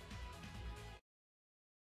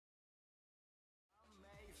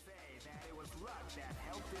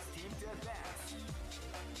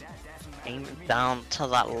 Aim down to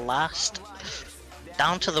that last,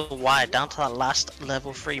 down to the wire, down to that last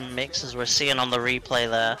level 3 mix as we're seeing on the replay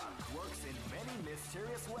there.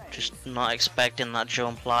 Just not expecting that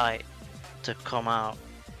jump light to come out.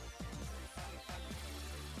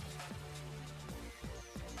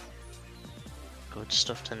 Good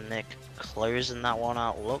stuff to Nick, closing that one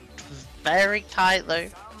out. Looked very tight though.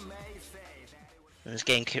 And this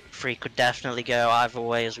game 3 could definitely go either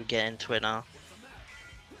way as we get into it now.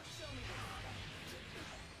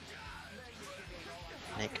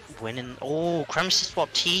 Nick winning. Oh, Cremesis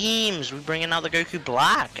swap teams. We're bringing out the Goku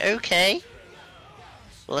Black. Okay.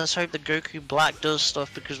 let's hope the Goku Black does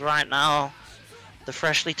stuff, because right now, the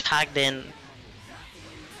freshly tagged in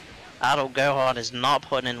adult Gohan is not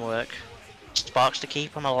putting in work. Sparks to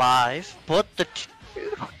keep him alive, but the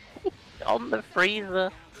two on the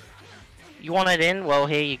freezer. You want it in? Well,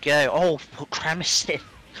 here you go. Oh, put Cremesis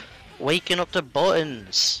waking up to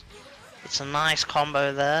buttons. It's a nice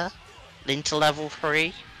combo there. Into level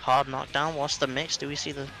 3. Hard knockdown. What's the mix? Do we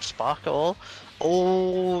see the spark at all?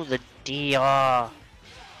 Oh, the DR.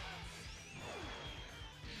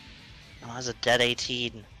 Oh, that's a dead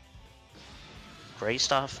 18. Great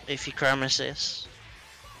stuff if you Cremesis.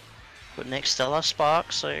 But Nick still has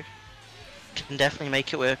spark, so can definitely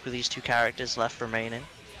make it work with these two characters left remaining.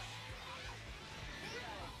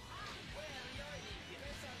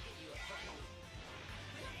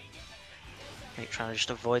 Nick trying to just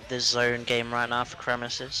avoid this zone game right now for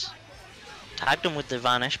Cremesis. Tagged him with the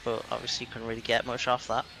Vanish, but obviously couldn't really get much off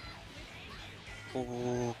that.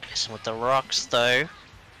 Ooh, kiss him with the rocks though.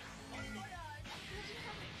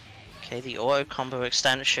 Okay, the auto combo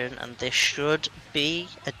extension, and this should be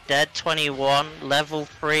a dead 21, level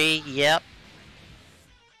 3, yep.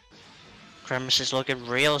 Cremesis is looking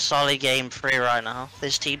real solid game 3 right now.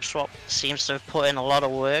 This team swap seems to have put in a lot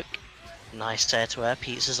of work. Nice air to air,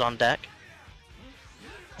 pieces on deck.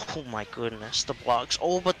 Oh my goodness, the blocks.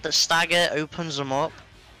 Oh, but the stagger opens them up.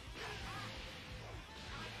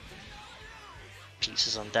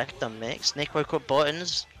 Pieces on deck, the mix. Nick woke up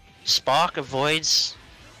buttons. Spark avoids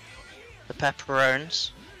the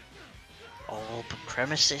pepperones. Oh, but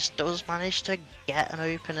Cremesis does manage to get an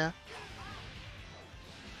opener.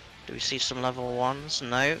 Do we see some level 1s?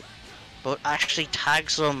 No. But actually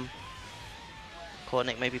tags them. Caught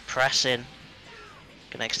Nick maybe pressing.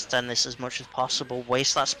 Gonna extend this as much as possible.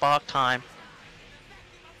 Waste that spark time.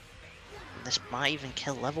 This might even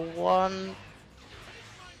kill level 1.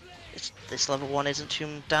 This level 1 isn't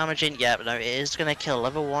too damaging. Yeah, but no, it is gonna kill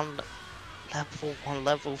level 1. Level 1,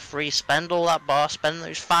 level 3. Spend all that bar, spend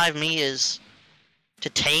those 5 meters to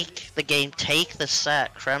take the game, take the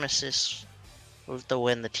set. Cremesis with the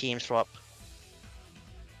win, the team swap.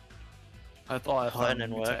 I thought I found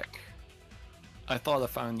new tech. I thought I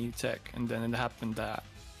found new tech, and then it happened that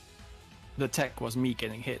the tech was me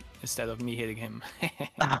getting hit instead of me hitting him.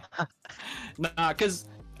 Nah, because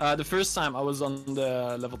the first time I was on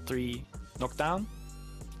the level 3 knockdown.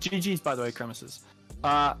 GG's, by the way, Cremesis.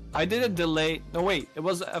 I did a delay. No, wait, it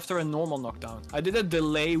was after a normal knockdown. I did a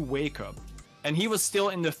delay wake up, and he was still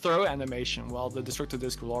in the throw animation while the destructive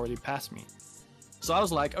disc was already past me. So I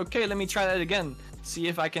was like, okay, let me try that again. See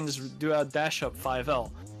if I can just do a dash up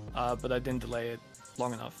 5L. But I didn't delay it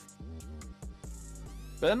long enough.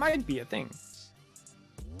 But it might be a thing.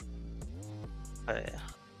 Oh yeah.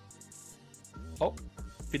 Oh,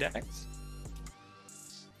 PDX.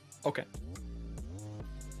 Okay.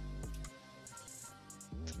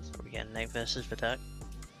 So we get Nick versus Vitek.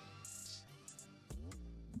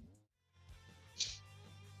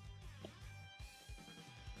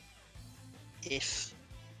 If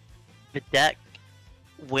Vitek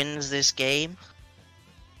wins this game,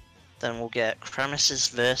 then we'll get Cremesis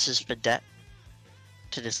versus Vitek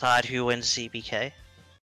to decide who wins CBK.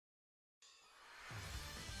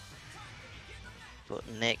 But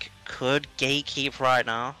Nick could gatekeep right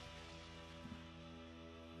now.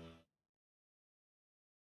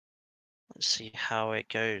 Let's see how it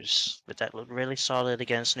goes. Vitek looked really solid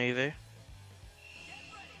against Nuvu.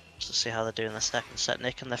 Let's see how they're doing the second set.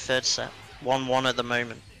 Nick in the third set. 1-1 at the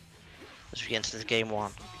moment as we get into this game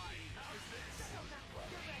 1.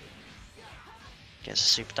 Gets a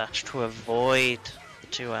super dash to avoid the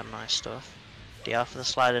 2M, nice stuff. DR for the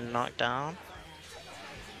slide and knockdown.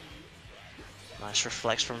 Nice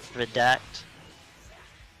reflex from Vitek.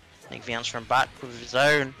 Nick Viance from back with his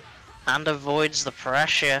own and avoids the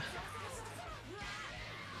pressure.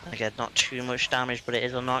 Again, not too much damage, but it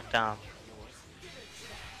is a knockdown.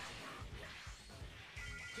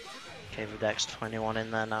 Okay, Vitek's 21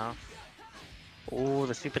 in there now. Oh,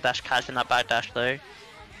 the super dash catching that back dash though.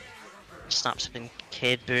 Snaps it in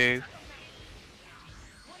Kid Buu.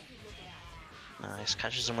 Nice,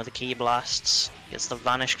 catches him with the key blasts. Gets the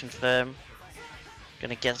vanish confirm.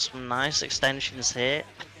 Gonna get some nice extensions here.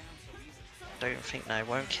 Don't think, no,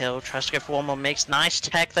 won't kill. Tries to go for one more mix. Nice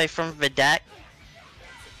tech though from Vitek.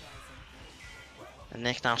 And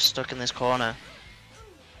Nick now stuck in this corner.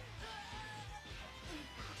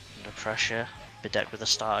 Under pressure. Vitek with a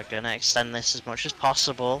starter. Gonna extend this as much as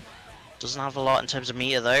possible. Doesn't have a lot in terms of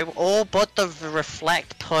meter though. Oh, but the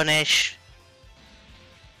reflect punish.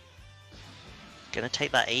 Gonna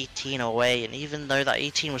take that 18 away, and even though that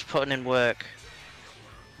 18 was putting in work,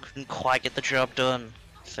 couldn't quite get the job done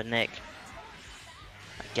for Nick.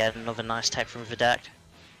 Again, another nice tech from Videk.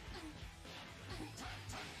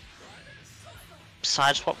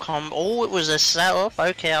 Side swap combo. Oh, it was a setup.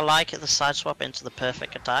 Okay, I like it. The side swap into the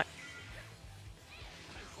perfect attack.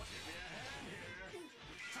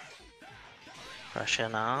 Pressure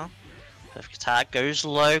now. Perfect attack. Goes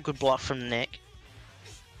low. Good block from Nick.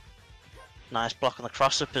 Nice block on the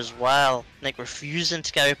cross up as well. Nick refusing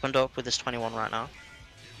to get opened up with this 21 right now.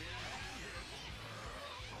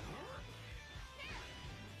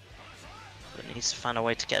 But needs to find a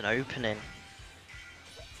way to get an opening.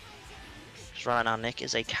 Because right now Nick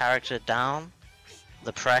is a character down.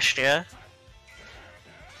 The pressure.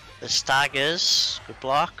 The staggers. Good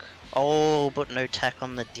block. Oh, but no tech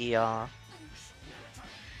on the DR.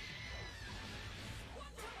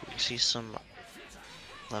 We see some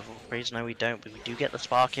level 3s. No, we don't, but we do get the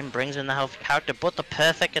spark in. Brings in the healthy character, but the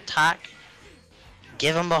perfect attack.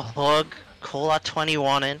 Give him a hug. Call that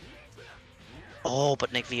 21 in. Oh,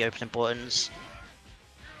 but Nick the opening buttons.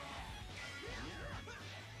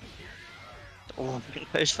 Oh,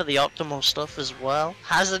 goes for the optimal stuff as well.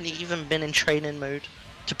 Hasn't even been in training mode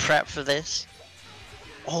to prep for this.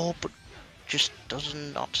 Oh, but just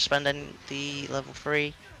doesn't opt to spend any the level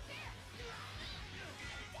 3.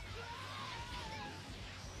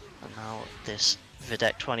 And now this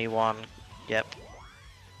Videk 21. Yep.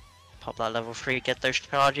 Pop that level 3, get those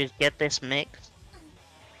charges, get this mix.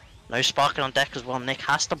 No sparking on deck as well. Nick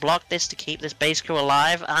has to block this to keep this base crew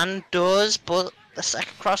alive, and does, but the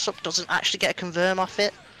second cross up doesn't actually get a confirm off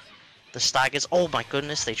it. The staggers, oh my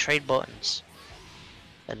goodness, they trade buttons.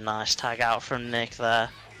 A nice tag out from Nick there.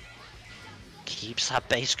 Keeps that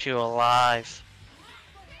base crew alive.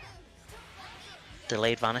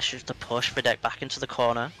 Delayed vanishes to push Videk back into the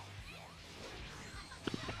corner.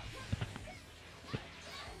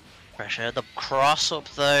 Pressure, the cross up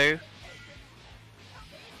though.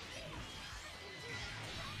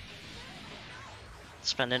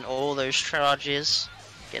 Spending all those charges,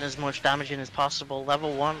 getting as much damage in as possible.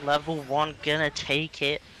 Level 1 gonna take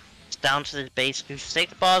it. It's down to the base crew.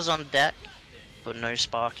 6 bars on deck, but no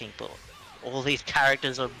sparking. But all these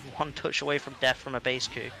characters are one touch away from death from a base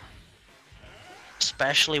crew.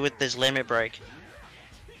 Especially with this limit break.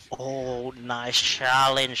 Oh, nice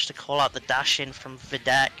challenge to call out the dash in from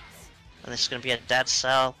Videk. And this is going to be a dead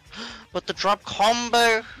cell. But the drop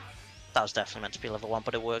combo! That was definitely meant to be level 1,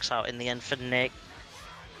 but it works out in the end for Nick.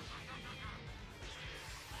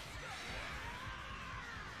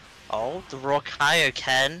 Oh, the raw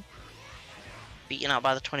Kaioken. Beaten out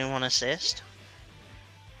by the 21 assist.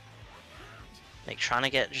 Nick trying to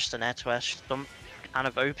get just an air to air, some kind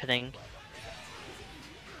of opening.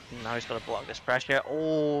 Now he's got to block this pressure.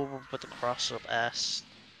 Oh, but the cross up S.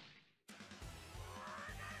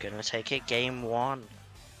 Gonna take it, game 1.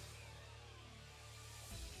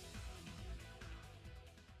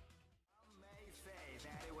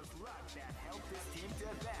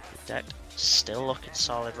 Deck still looking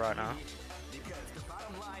solid right now.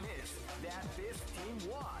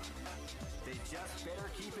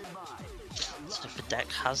 So if the deck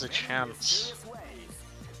has a chance,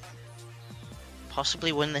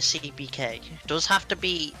 possibly win the CBK. Does have to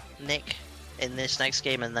be Nick in this next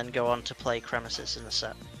game and then go on to play Cremesis in the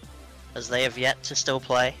set, as they have yet to still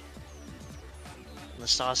play. And the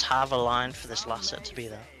stars have aligned for this last set to be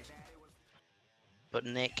there. But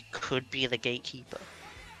Nick could be the gatekeeper.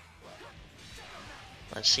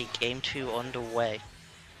 Let's see, game 2 underway.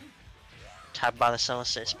 Tagged by the cell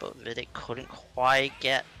assist, but Videk couldn't quite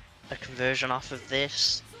get a conversion off of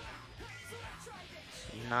this.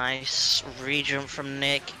 Nice rejump from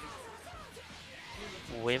Nick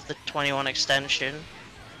with the 21 extension.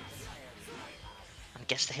 I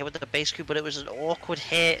guess the hit with the base coup, but it was an awkward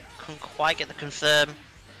hit. Couldn't quite get the confirm.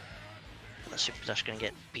 The Super Dash gonna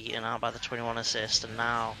get beaten out by the 21 assist, and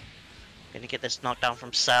now gonna get this knockdown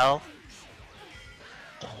from Cell.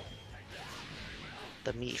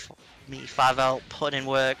 The meaty 5L putting in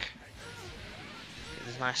work.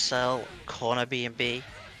 This nice Cell corner B&B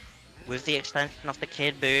with the extension of the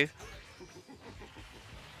Kid Buu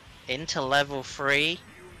into level 3.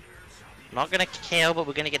 Not gonna kill, but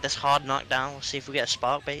we're gonna get this hard knockdown. Let's see if we get a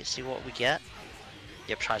spark bait, see what we get.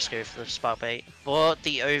 Yep, tries to go for the spark bait, but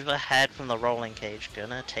the overhead from the rolling cage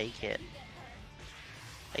gonna take it.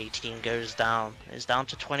 18 goes down. It's down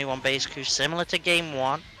to 21 base crew, similar to game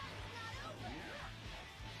 1.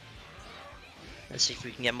 Let's see if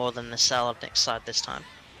we can get more than the cell of Nick's side this time.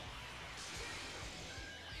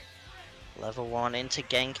 Level 1 into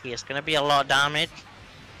Genki. It's gonna be a lot of damage.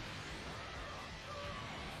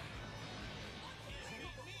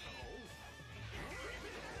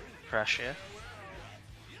 Pressure.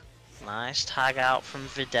 Nice tag out from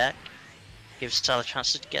Videk. Gives Cell a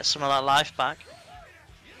chance to get some of that life back.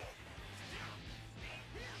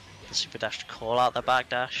 The super dash to call out the back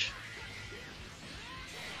dash.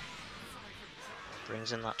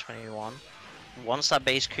 Brings in that 21. Wants that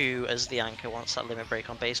base coup as the anchor, wants that limit break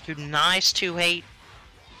on base coup. Nice 2-8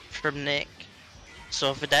 from Nick.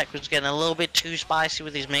 So Videk was getting a little bit too spicy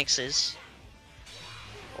with his mixes.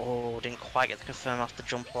 Oh, didn't quite get the confirm off the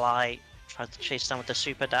jump light. Tried to chase down with the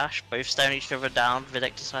super dash. Both staring each other down.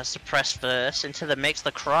 Videk decides to press first into the mix,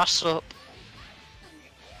 the cross up.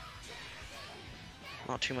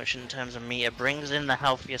 Not too much in terms of meter. Brings in the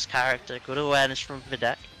healthiest character. Good awareness from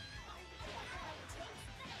Videk.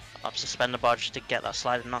 Up suspender bar just to get that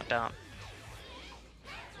slider knocked down.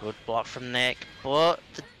 Good block from Nick, but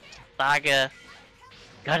the dagger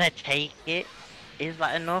gonna take it. Is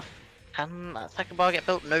that enough? Can that second bar get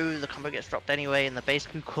built? No, the combo gets dropped anyway, and the base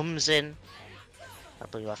coup comes in. I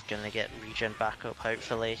believe that's gonna get regen back up,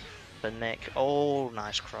 hopefully, for Nick. Oh,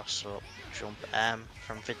 nice cross up. Jump M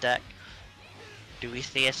from Videk. Do we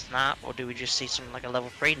see a snap, or do we just see something like a level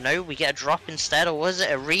 3? No, we get a drop instead, or was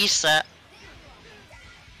it a reset?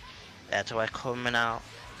 We're coming out.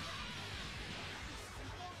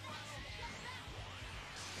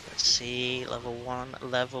 Let's see, level 1,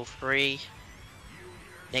 level 3.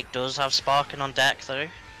 Nick does have Sparking on deck though.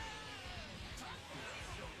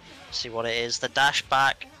 Let's see what it is. The dash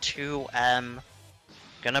back to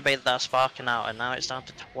gonna bait that Sparking out, and now it's down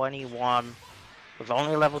to 21. With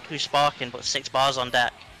only level 2 Sparking, but 6 bars on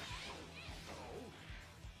deck.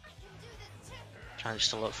 Trying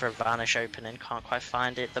just to look for a Vanish opening, can't quite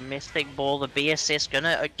find it. The Mystic Ball, the B assist,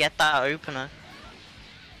 gonna get that opener.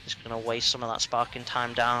 Just gonna waste some of that Sparking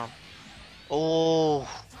time down. Oh,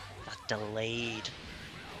 that delayed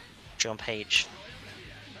jump H.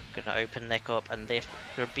 Gonna open Nick up, and this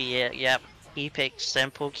could be it. Yep, keep it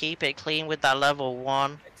simple, keep it clean with that level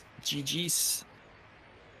 1. GG's.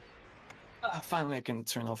 Finally, I can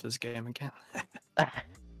turn off this game again.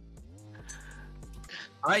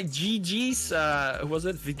 Alright, GG's, was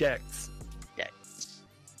it Videk? Yeah.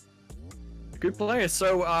 Good player,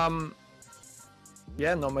 so,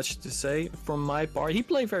 yeah, not much to say from my part. He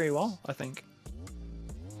played very well, I think.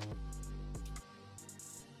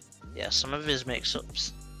 Yeah, some of his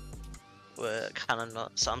mix-ups were kind of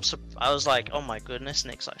nuts. I was like, oh my goodness,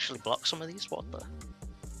 Nick's actually blocked some of these. What the?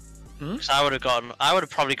 Because I would have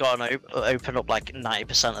probably gotten open up like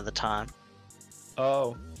 90% of the time.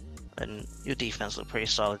 Oh. And your defense looked pretty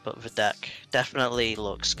solid, but Videk definitely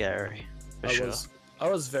looks scary. I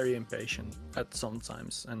was very impatient at some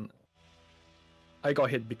times, and I got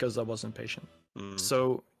hit because I was impatient.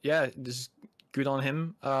 So yeah, just good on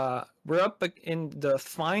him. We're up in the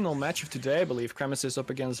final match of today, I believe. Kremis is up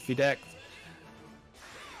against Videk,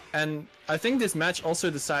 and I think this match also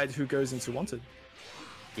decides who goes into Wanted.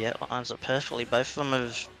 Yeah, lines up perfectly. Both of them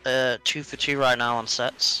have 2 for 2 right now on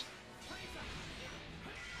sets.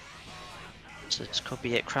 So this could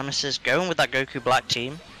be it. Kremis is going with that Goku Black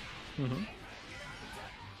team.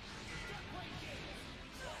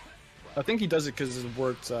 I think he does it because it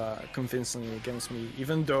worked convincingly against me,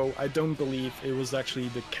 even though I don't believe it was actually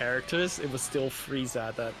the characters. It was still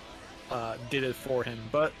Frieza that did it for him.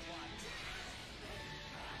 But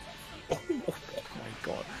oh my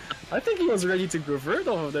god, I think he was ready to convert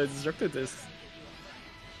off of the Destructor Disc.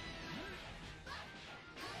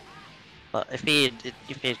 But if he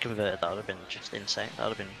had converted, that would have been just insane. That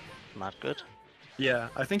would have been mad good. Yeah,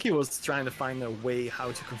 I think he was trying to find a way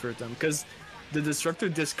how to convert them, because the Destructor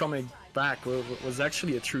Disc coming back was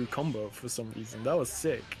actually a true combo for some reason. That was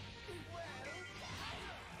sick.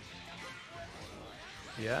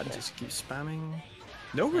 Yeah, just keep spamming.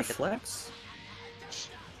 No reflex.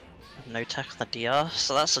 No tech on the DR,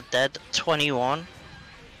 so that's a dead 21.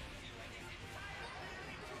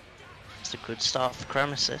 It's a good start for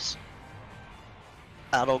Kremis.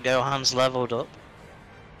 Adult Gohan's leveled up,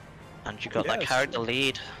 and you got that character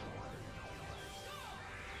lead.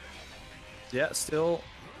 Yeah, still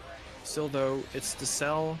though, it's the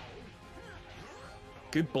Cell.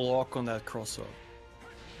 Good block on that crossover.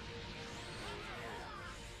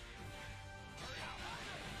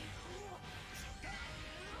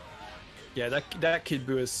 Yeah, that Kid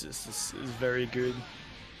Buu is very good.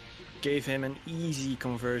 Gave him an easy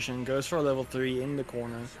conversion. Goes for a level 3 in the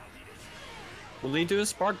corner. Will he do a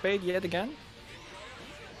spark bait yet again?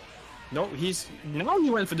 No, now he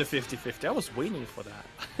went for the 50-50. I was waiting for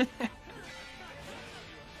that.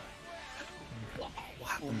 What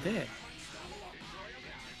happened there?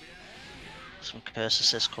 Some curse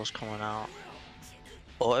assist coming out.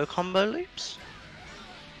 Auto combo loops?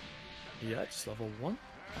 Yeah, just level 1.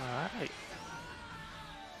 Alright.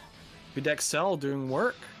 Videk Cell doing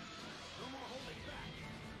work.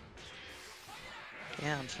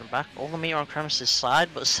 Yeah, and from back, all the meter on Kremis' side,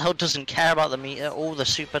 but Cell doesn't care about the meter, all the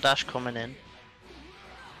super dash coming in.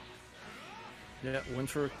 Yeah, went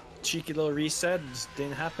for a cheeky little reset, just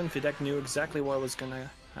didn't happen. Videk knew exactly what was gonna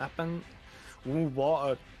happen. Ooh,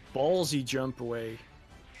 what a ballsy jump away.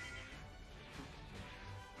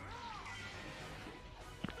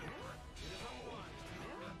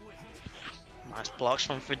 Nice blocks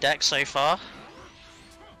from Videk so far.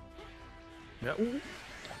 Yeah, ooh,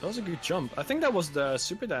 that was a good jump. I think that was the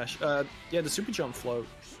super dash. Yeah, the super jump flow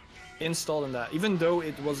installed in that. Even though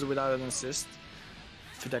it was without an assist,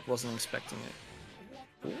 Videk wasn't expecting it.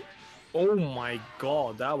 Ooh. Oh my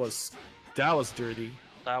god, that was dirty.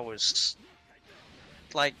 That was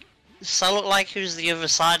like Cell looked like he was the other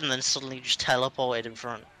side, and then suddenly just teleported in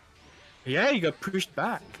front. Yeah, he got pushed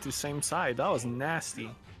back to the same side. That was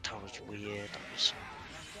nasty. That was weird. That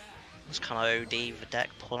was kind of OD. Videk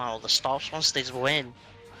pulling out all the stops once they win.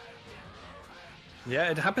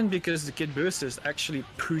 Yeah, it happened because the Kid Buu assist actually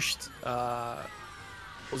pushed.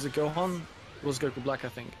 Was it Gohan? It was Goku Black, I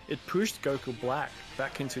think. It pushed Goku Black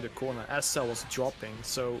back into the corner as Cell was dropping.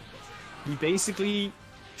 So he basically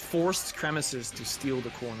forced Kremis to steal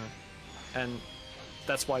the corner, and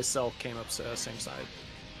that's why Cell came up same side.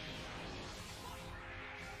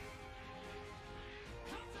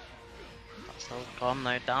 That's all gone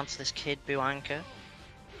though. Down to this Kid Buu anchor.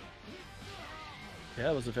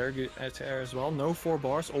 Yeah, it was a very good air as well. No 4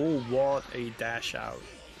 bars. Oh, what a dash out.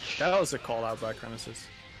 That was a call out by Kremis.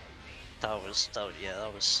 That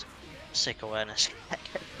was sick awareness.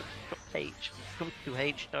 H. To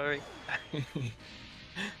H, sorry.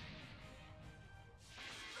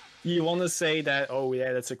 You want to say that, oh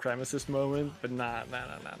yeah, that's a Kremis moment, but nah,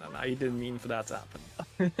 you didn't mean for that to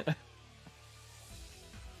happen.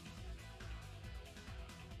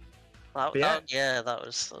 That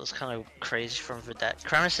was kind of crazy from Videk.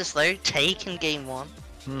 Kremis though, taking game 1.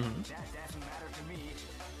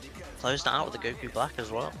 Closed it out with the Goku Black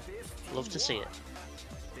as well. Love to see it.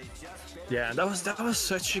 Yeah, that was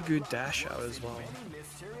such a good dash out as well.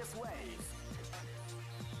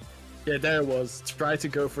 Yeah, there it was. Tried to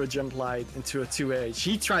go for a jump light into a 2H.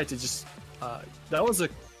 He tried to just that was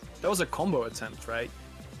a combo attempt, right?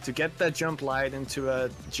 To get that jump light into a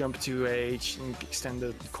jump 2H and extend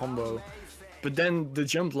the combo. But then the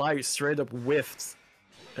jump light straight up whiffed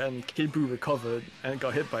and Kid Buu recovered and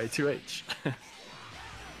got hit by a 2H.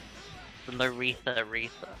 The Aretha.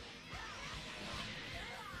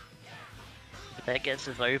 That gets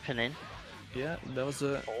his opening. Yeah, that was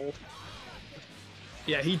a...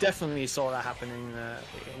 Yeah, he definitely saw that happening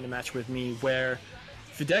in the match with me, where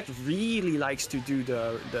Videk really likes to do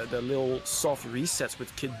the little soft resets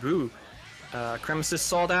with Kid Buu. Kremis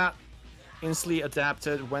saw that, instantly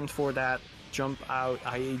adapted, went for that jump out,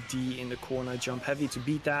 IAD in the corner, jump heavy to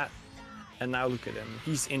beat that, and now look at him.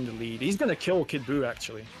 He's in the lead. He's gonna kill Kid Buu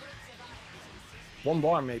actually. 1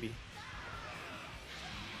 bar maybe.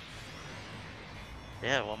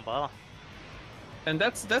 Yeah, 1 bar. And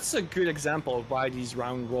that's a good example of why these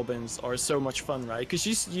round robins are so much fun, right? Because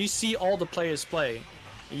you see all the players play.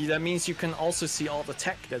 That means you can also see all the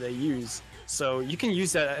tech that they use. So you can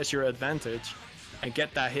use that as your advantage and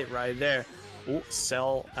get that hit right there. Oh,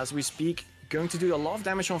 Cell, as we speak, going to do a lot of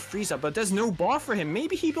damage on Frieza, but there's no bar for him.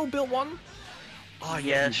 Maybe he will build one? Oh,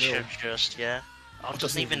 yeah, should just, yeah. Oh,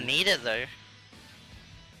 doesn't even need it, though.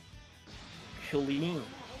 Helene.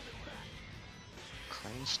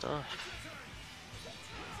 Clean stuff.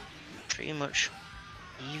 Pretty much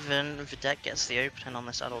even Videk gets the opening on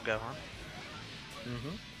this adult Gohan.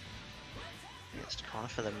 Gets to corner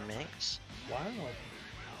for the mix. Wow.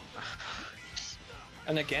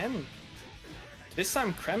 And again, this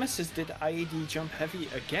time Kremis did IAD jump heavy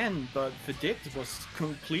again, but Videk was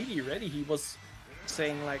completely ready. He was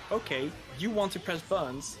saying like, okay, you want to press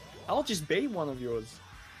buttons, I'll just bait one of yours.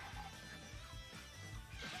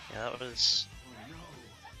 Yeah, that was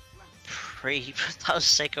pretty... that was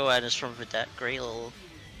sick awareness from Videk. Great little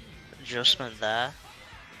adjustment there.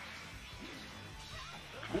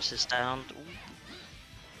 This is down. Ooh.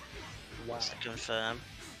 Wow. Just to confirm.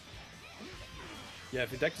 Yeah,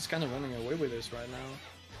 Videk is kind of running away with this right now.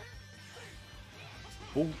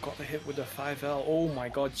 Oh, got the hit with the 5L. Oh my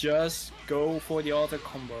god, just go for the auto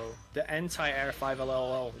combo. The anti-air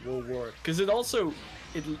 5LL will work. Because it also...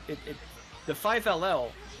 the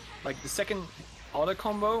 5LL, like the second auto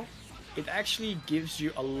combo, it actually gives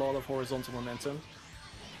you a lot of horizontal momentum.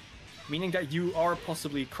 Meaning that you are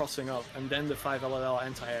possibly crossing up, and then the 5LL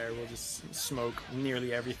anti-air will just smoke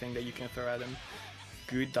nearly everything that you can throw at him.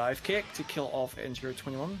 Good dive kick to kill off Injured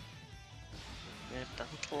 21. Yeah,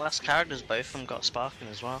 the last characters, both of them got sparking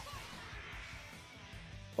as well.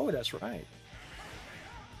 Oh, that's right.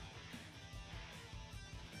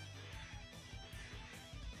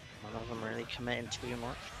 committing too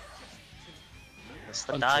much. That's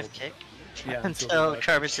the dive kick. Yeah, until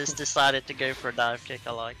Kermis has decided to go for a dive kick.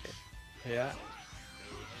 I like it. Yeah.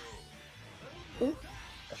 Ooh.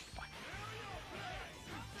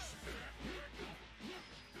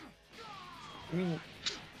 I mean,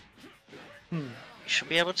 You should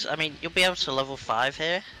be able to. I mean, you'll be able to level 5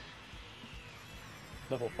 here.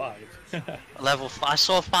 level 5. Level 5. I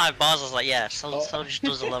saw 5 bars. I was like, yeah, so just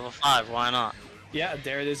does a level 5. Why not? Yeah,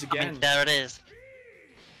 there it is again. I mean, there it is.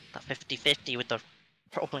 That 50-50 with the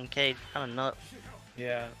rolling cage. Kind of nut.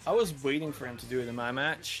 Yeah, I was waiting for him to do it in my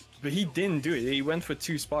match, but he didn't do it. He went for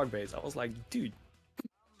 2 spark baits. I was like, dude,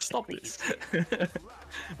 stop this.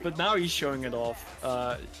 But now he's showing it off.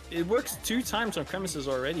 It works 2 times on premises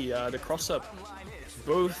already. The cross up,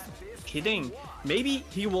 both hitting. Maybe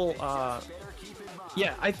he will.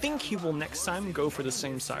 Yeah, I think he will next time go for the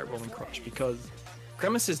same side rolling crush because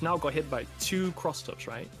Cremesis now got hit by 2 cross ups,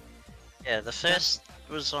 right? Yeah, the first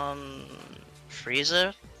was on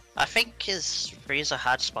Freezer. I think his Freezer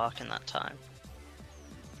had Spark in that time.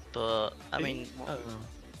 But, I mean,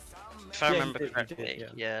 if I remember correctly,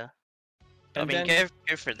 yeah. I mean,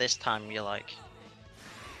 go for it this time, you're like...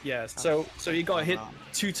 Yeah, so he got hit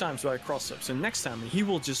 2 times by a cross up. So next time he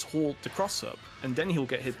will just hold the cross up, and then he'll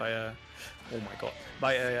get hit by a, oh my god,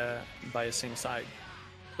 by a same side.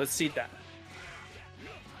 Let's see that.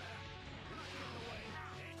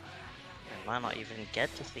 I might not even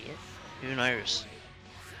get to see it. Who knows?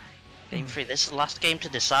 Game 3. This is the last game to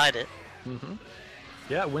decide it.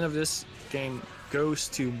 Yeah, winner of this game goes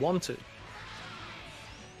to Wanted.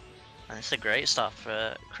 And it's a great start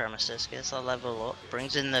for Cremesis. Gets a level up,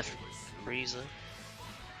 brings in the Freezer.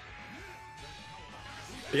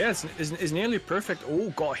 Yeah, it's nearly perfect. Oh,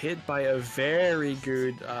 got hit by a very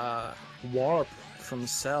good warp from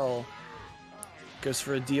Cell. Goes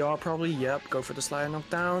for a DR probably. Yep, go for the slider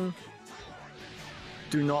knockdown.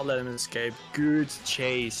 Do not let him escape. Good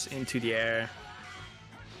chase into the air.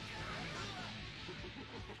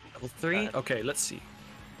 Level 3? Okay, let's see.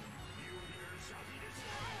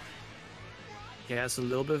 He has a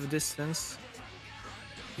little bit of a distance.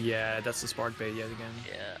 Yeah, that's the spark bait yet again.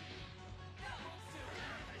 Yeah.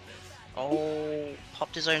 Oh,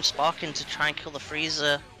 popped his own spark in to try and kill the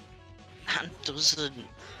Freezer. And doesn't.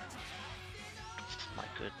 My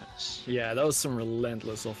goodness. Yeah, that was some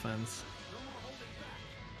relentless offense.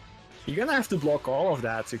 You're gonna have to block all of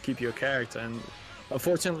that to keep your character, and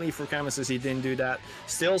unfortunately for Camus, he didn't do that.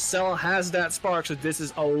 Still, Cell has that spark, so this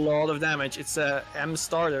is a lot of damage. It's a M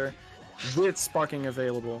starter with sparking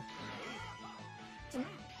available.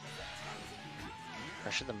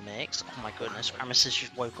 Pressure the mix. Oh my goodness, Camus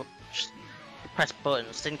just woke up, just pressed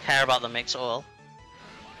buttons, didn't care about the mix at all.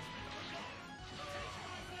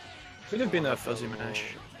 Could have been a fuzzy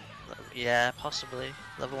mash. Yeah, possibly.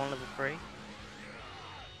 Level 1, level 3.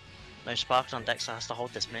 No sparks on deck, so has to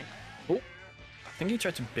hold this mix. Oh, I think he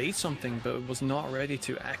tried to bait something, but was not ready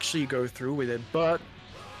to actually go through with it. But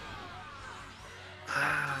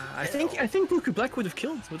I think Buku Black would have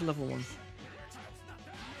killed with level 1.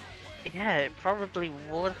 Yeah, it probably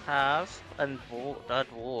would have, and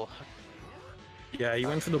that war. Yeah, he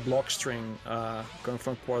went for the block string, going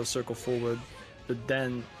from quarter circle forward, but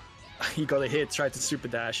then he got a hit, tried to super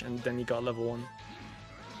dash, and then he got level 1.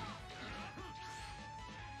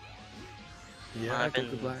 Yeah, might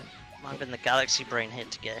have been the Galaxy Brain hit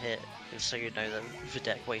to get hit, just so you know that the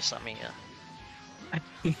deck wastes that meter.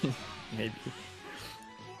 Maybe.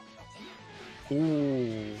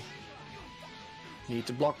 Ooh. Need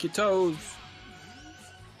to block your toes.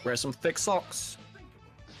 Wear some thick socks.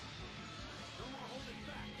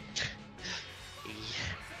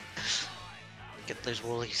 Get those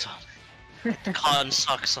woolies on. Cotton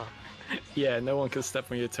socks on. Yeah, no one can step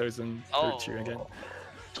on your toes and hurt you again.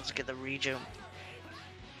 Doesn't get the rejump.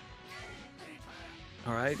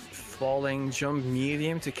 Alright, falling jump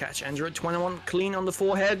medium to catch Android 21 clean on the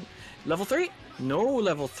forehead. Level 3? No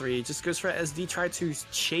level 3, just goes for SD, try to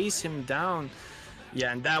chase him down.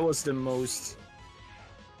 Yeah, and that was the most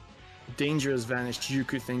dangerous vanish you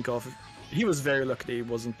could think of. He was very lucky that he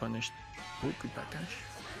wasn't punished. Oh, good backdash.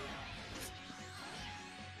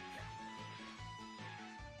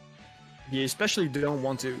 You especially don't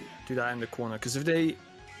want to do that in the corner, because if they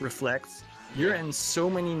reflect, you're in so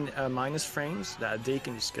many minus frames that they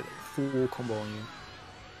can just get a full combo on you.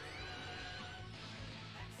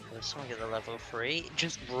 Let's not get the level 3.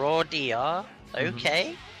 Just raw DR.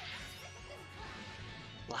 Okay.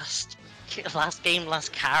 Last game,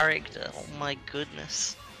 last character. Oh my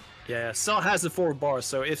goodness. Yeah, Cell has the 4 bars,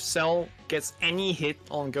 so if Cell gets any hit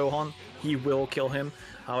on Gohan, he will kill him.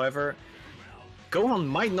 However, Gohan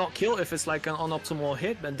might not kill if it's like an unoptimal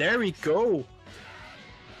hit, but there we go.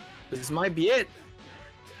 This might be it.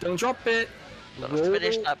 Don't drop it.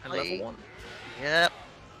 Finish that level play. 1. Yep.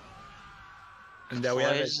 And there we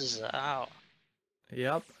have it. Closes out.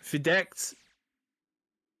 Yep. Fidect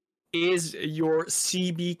is your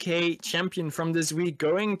CBK champion from this week,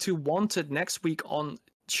 going to Wanted next week on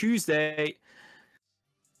Tuesday.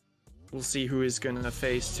 We'll see who is going to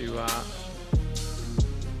face to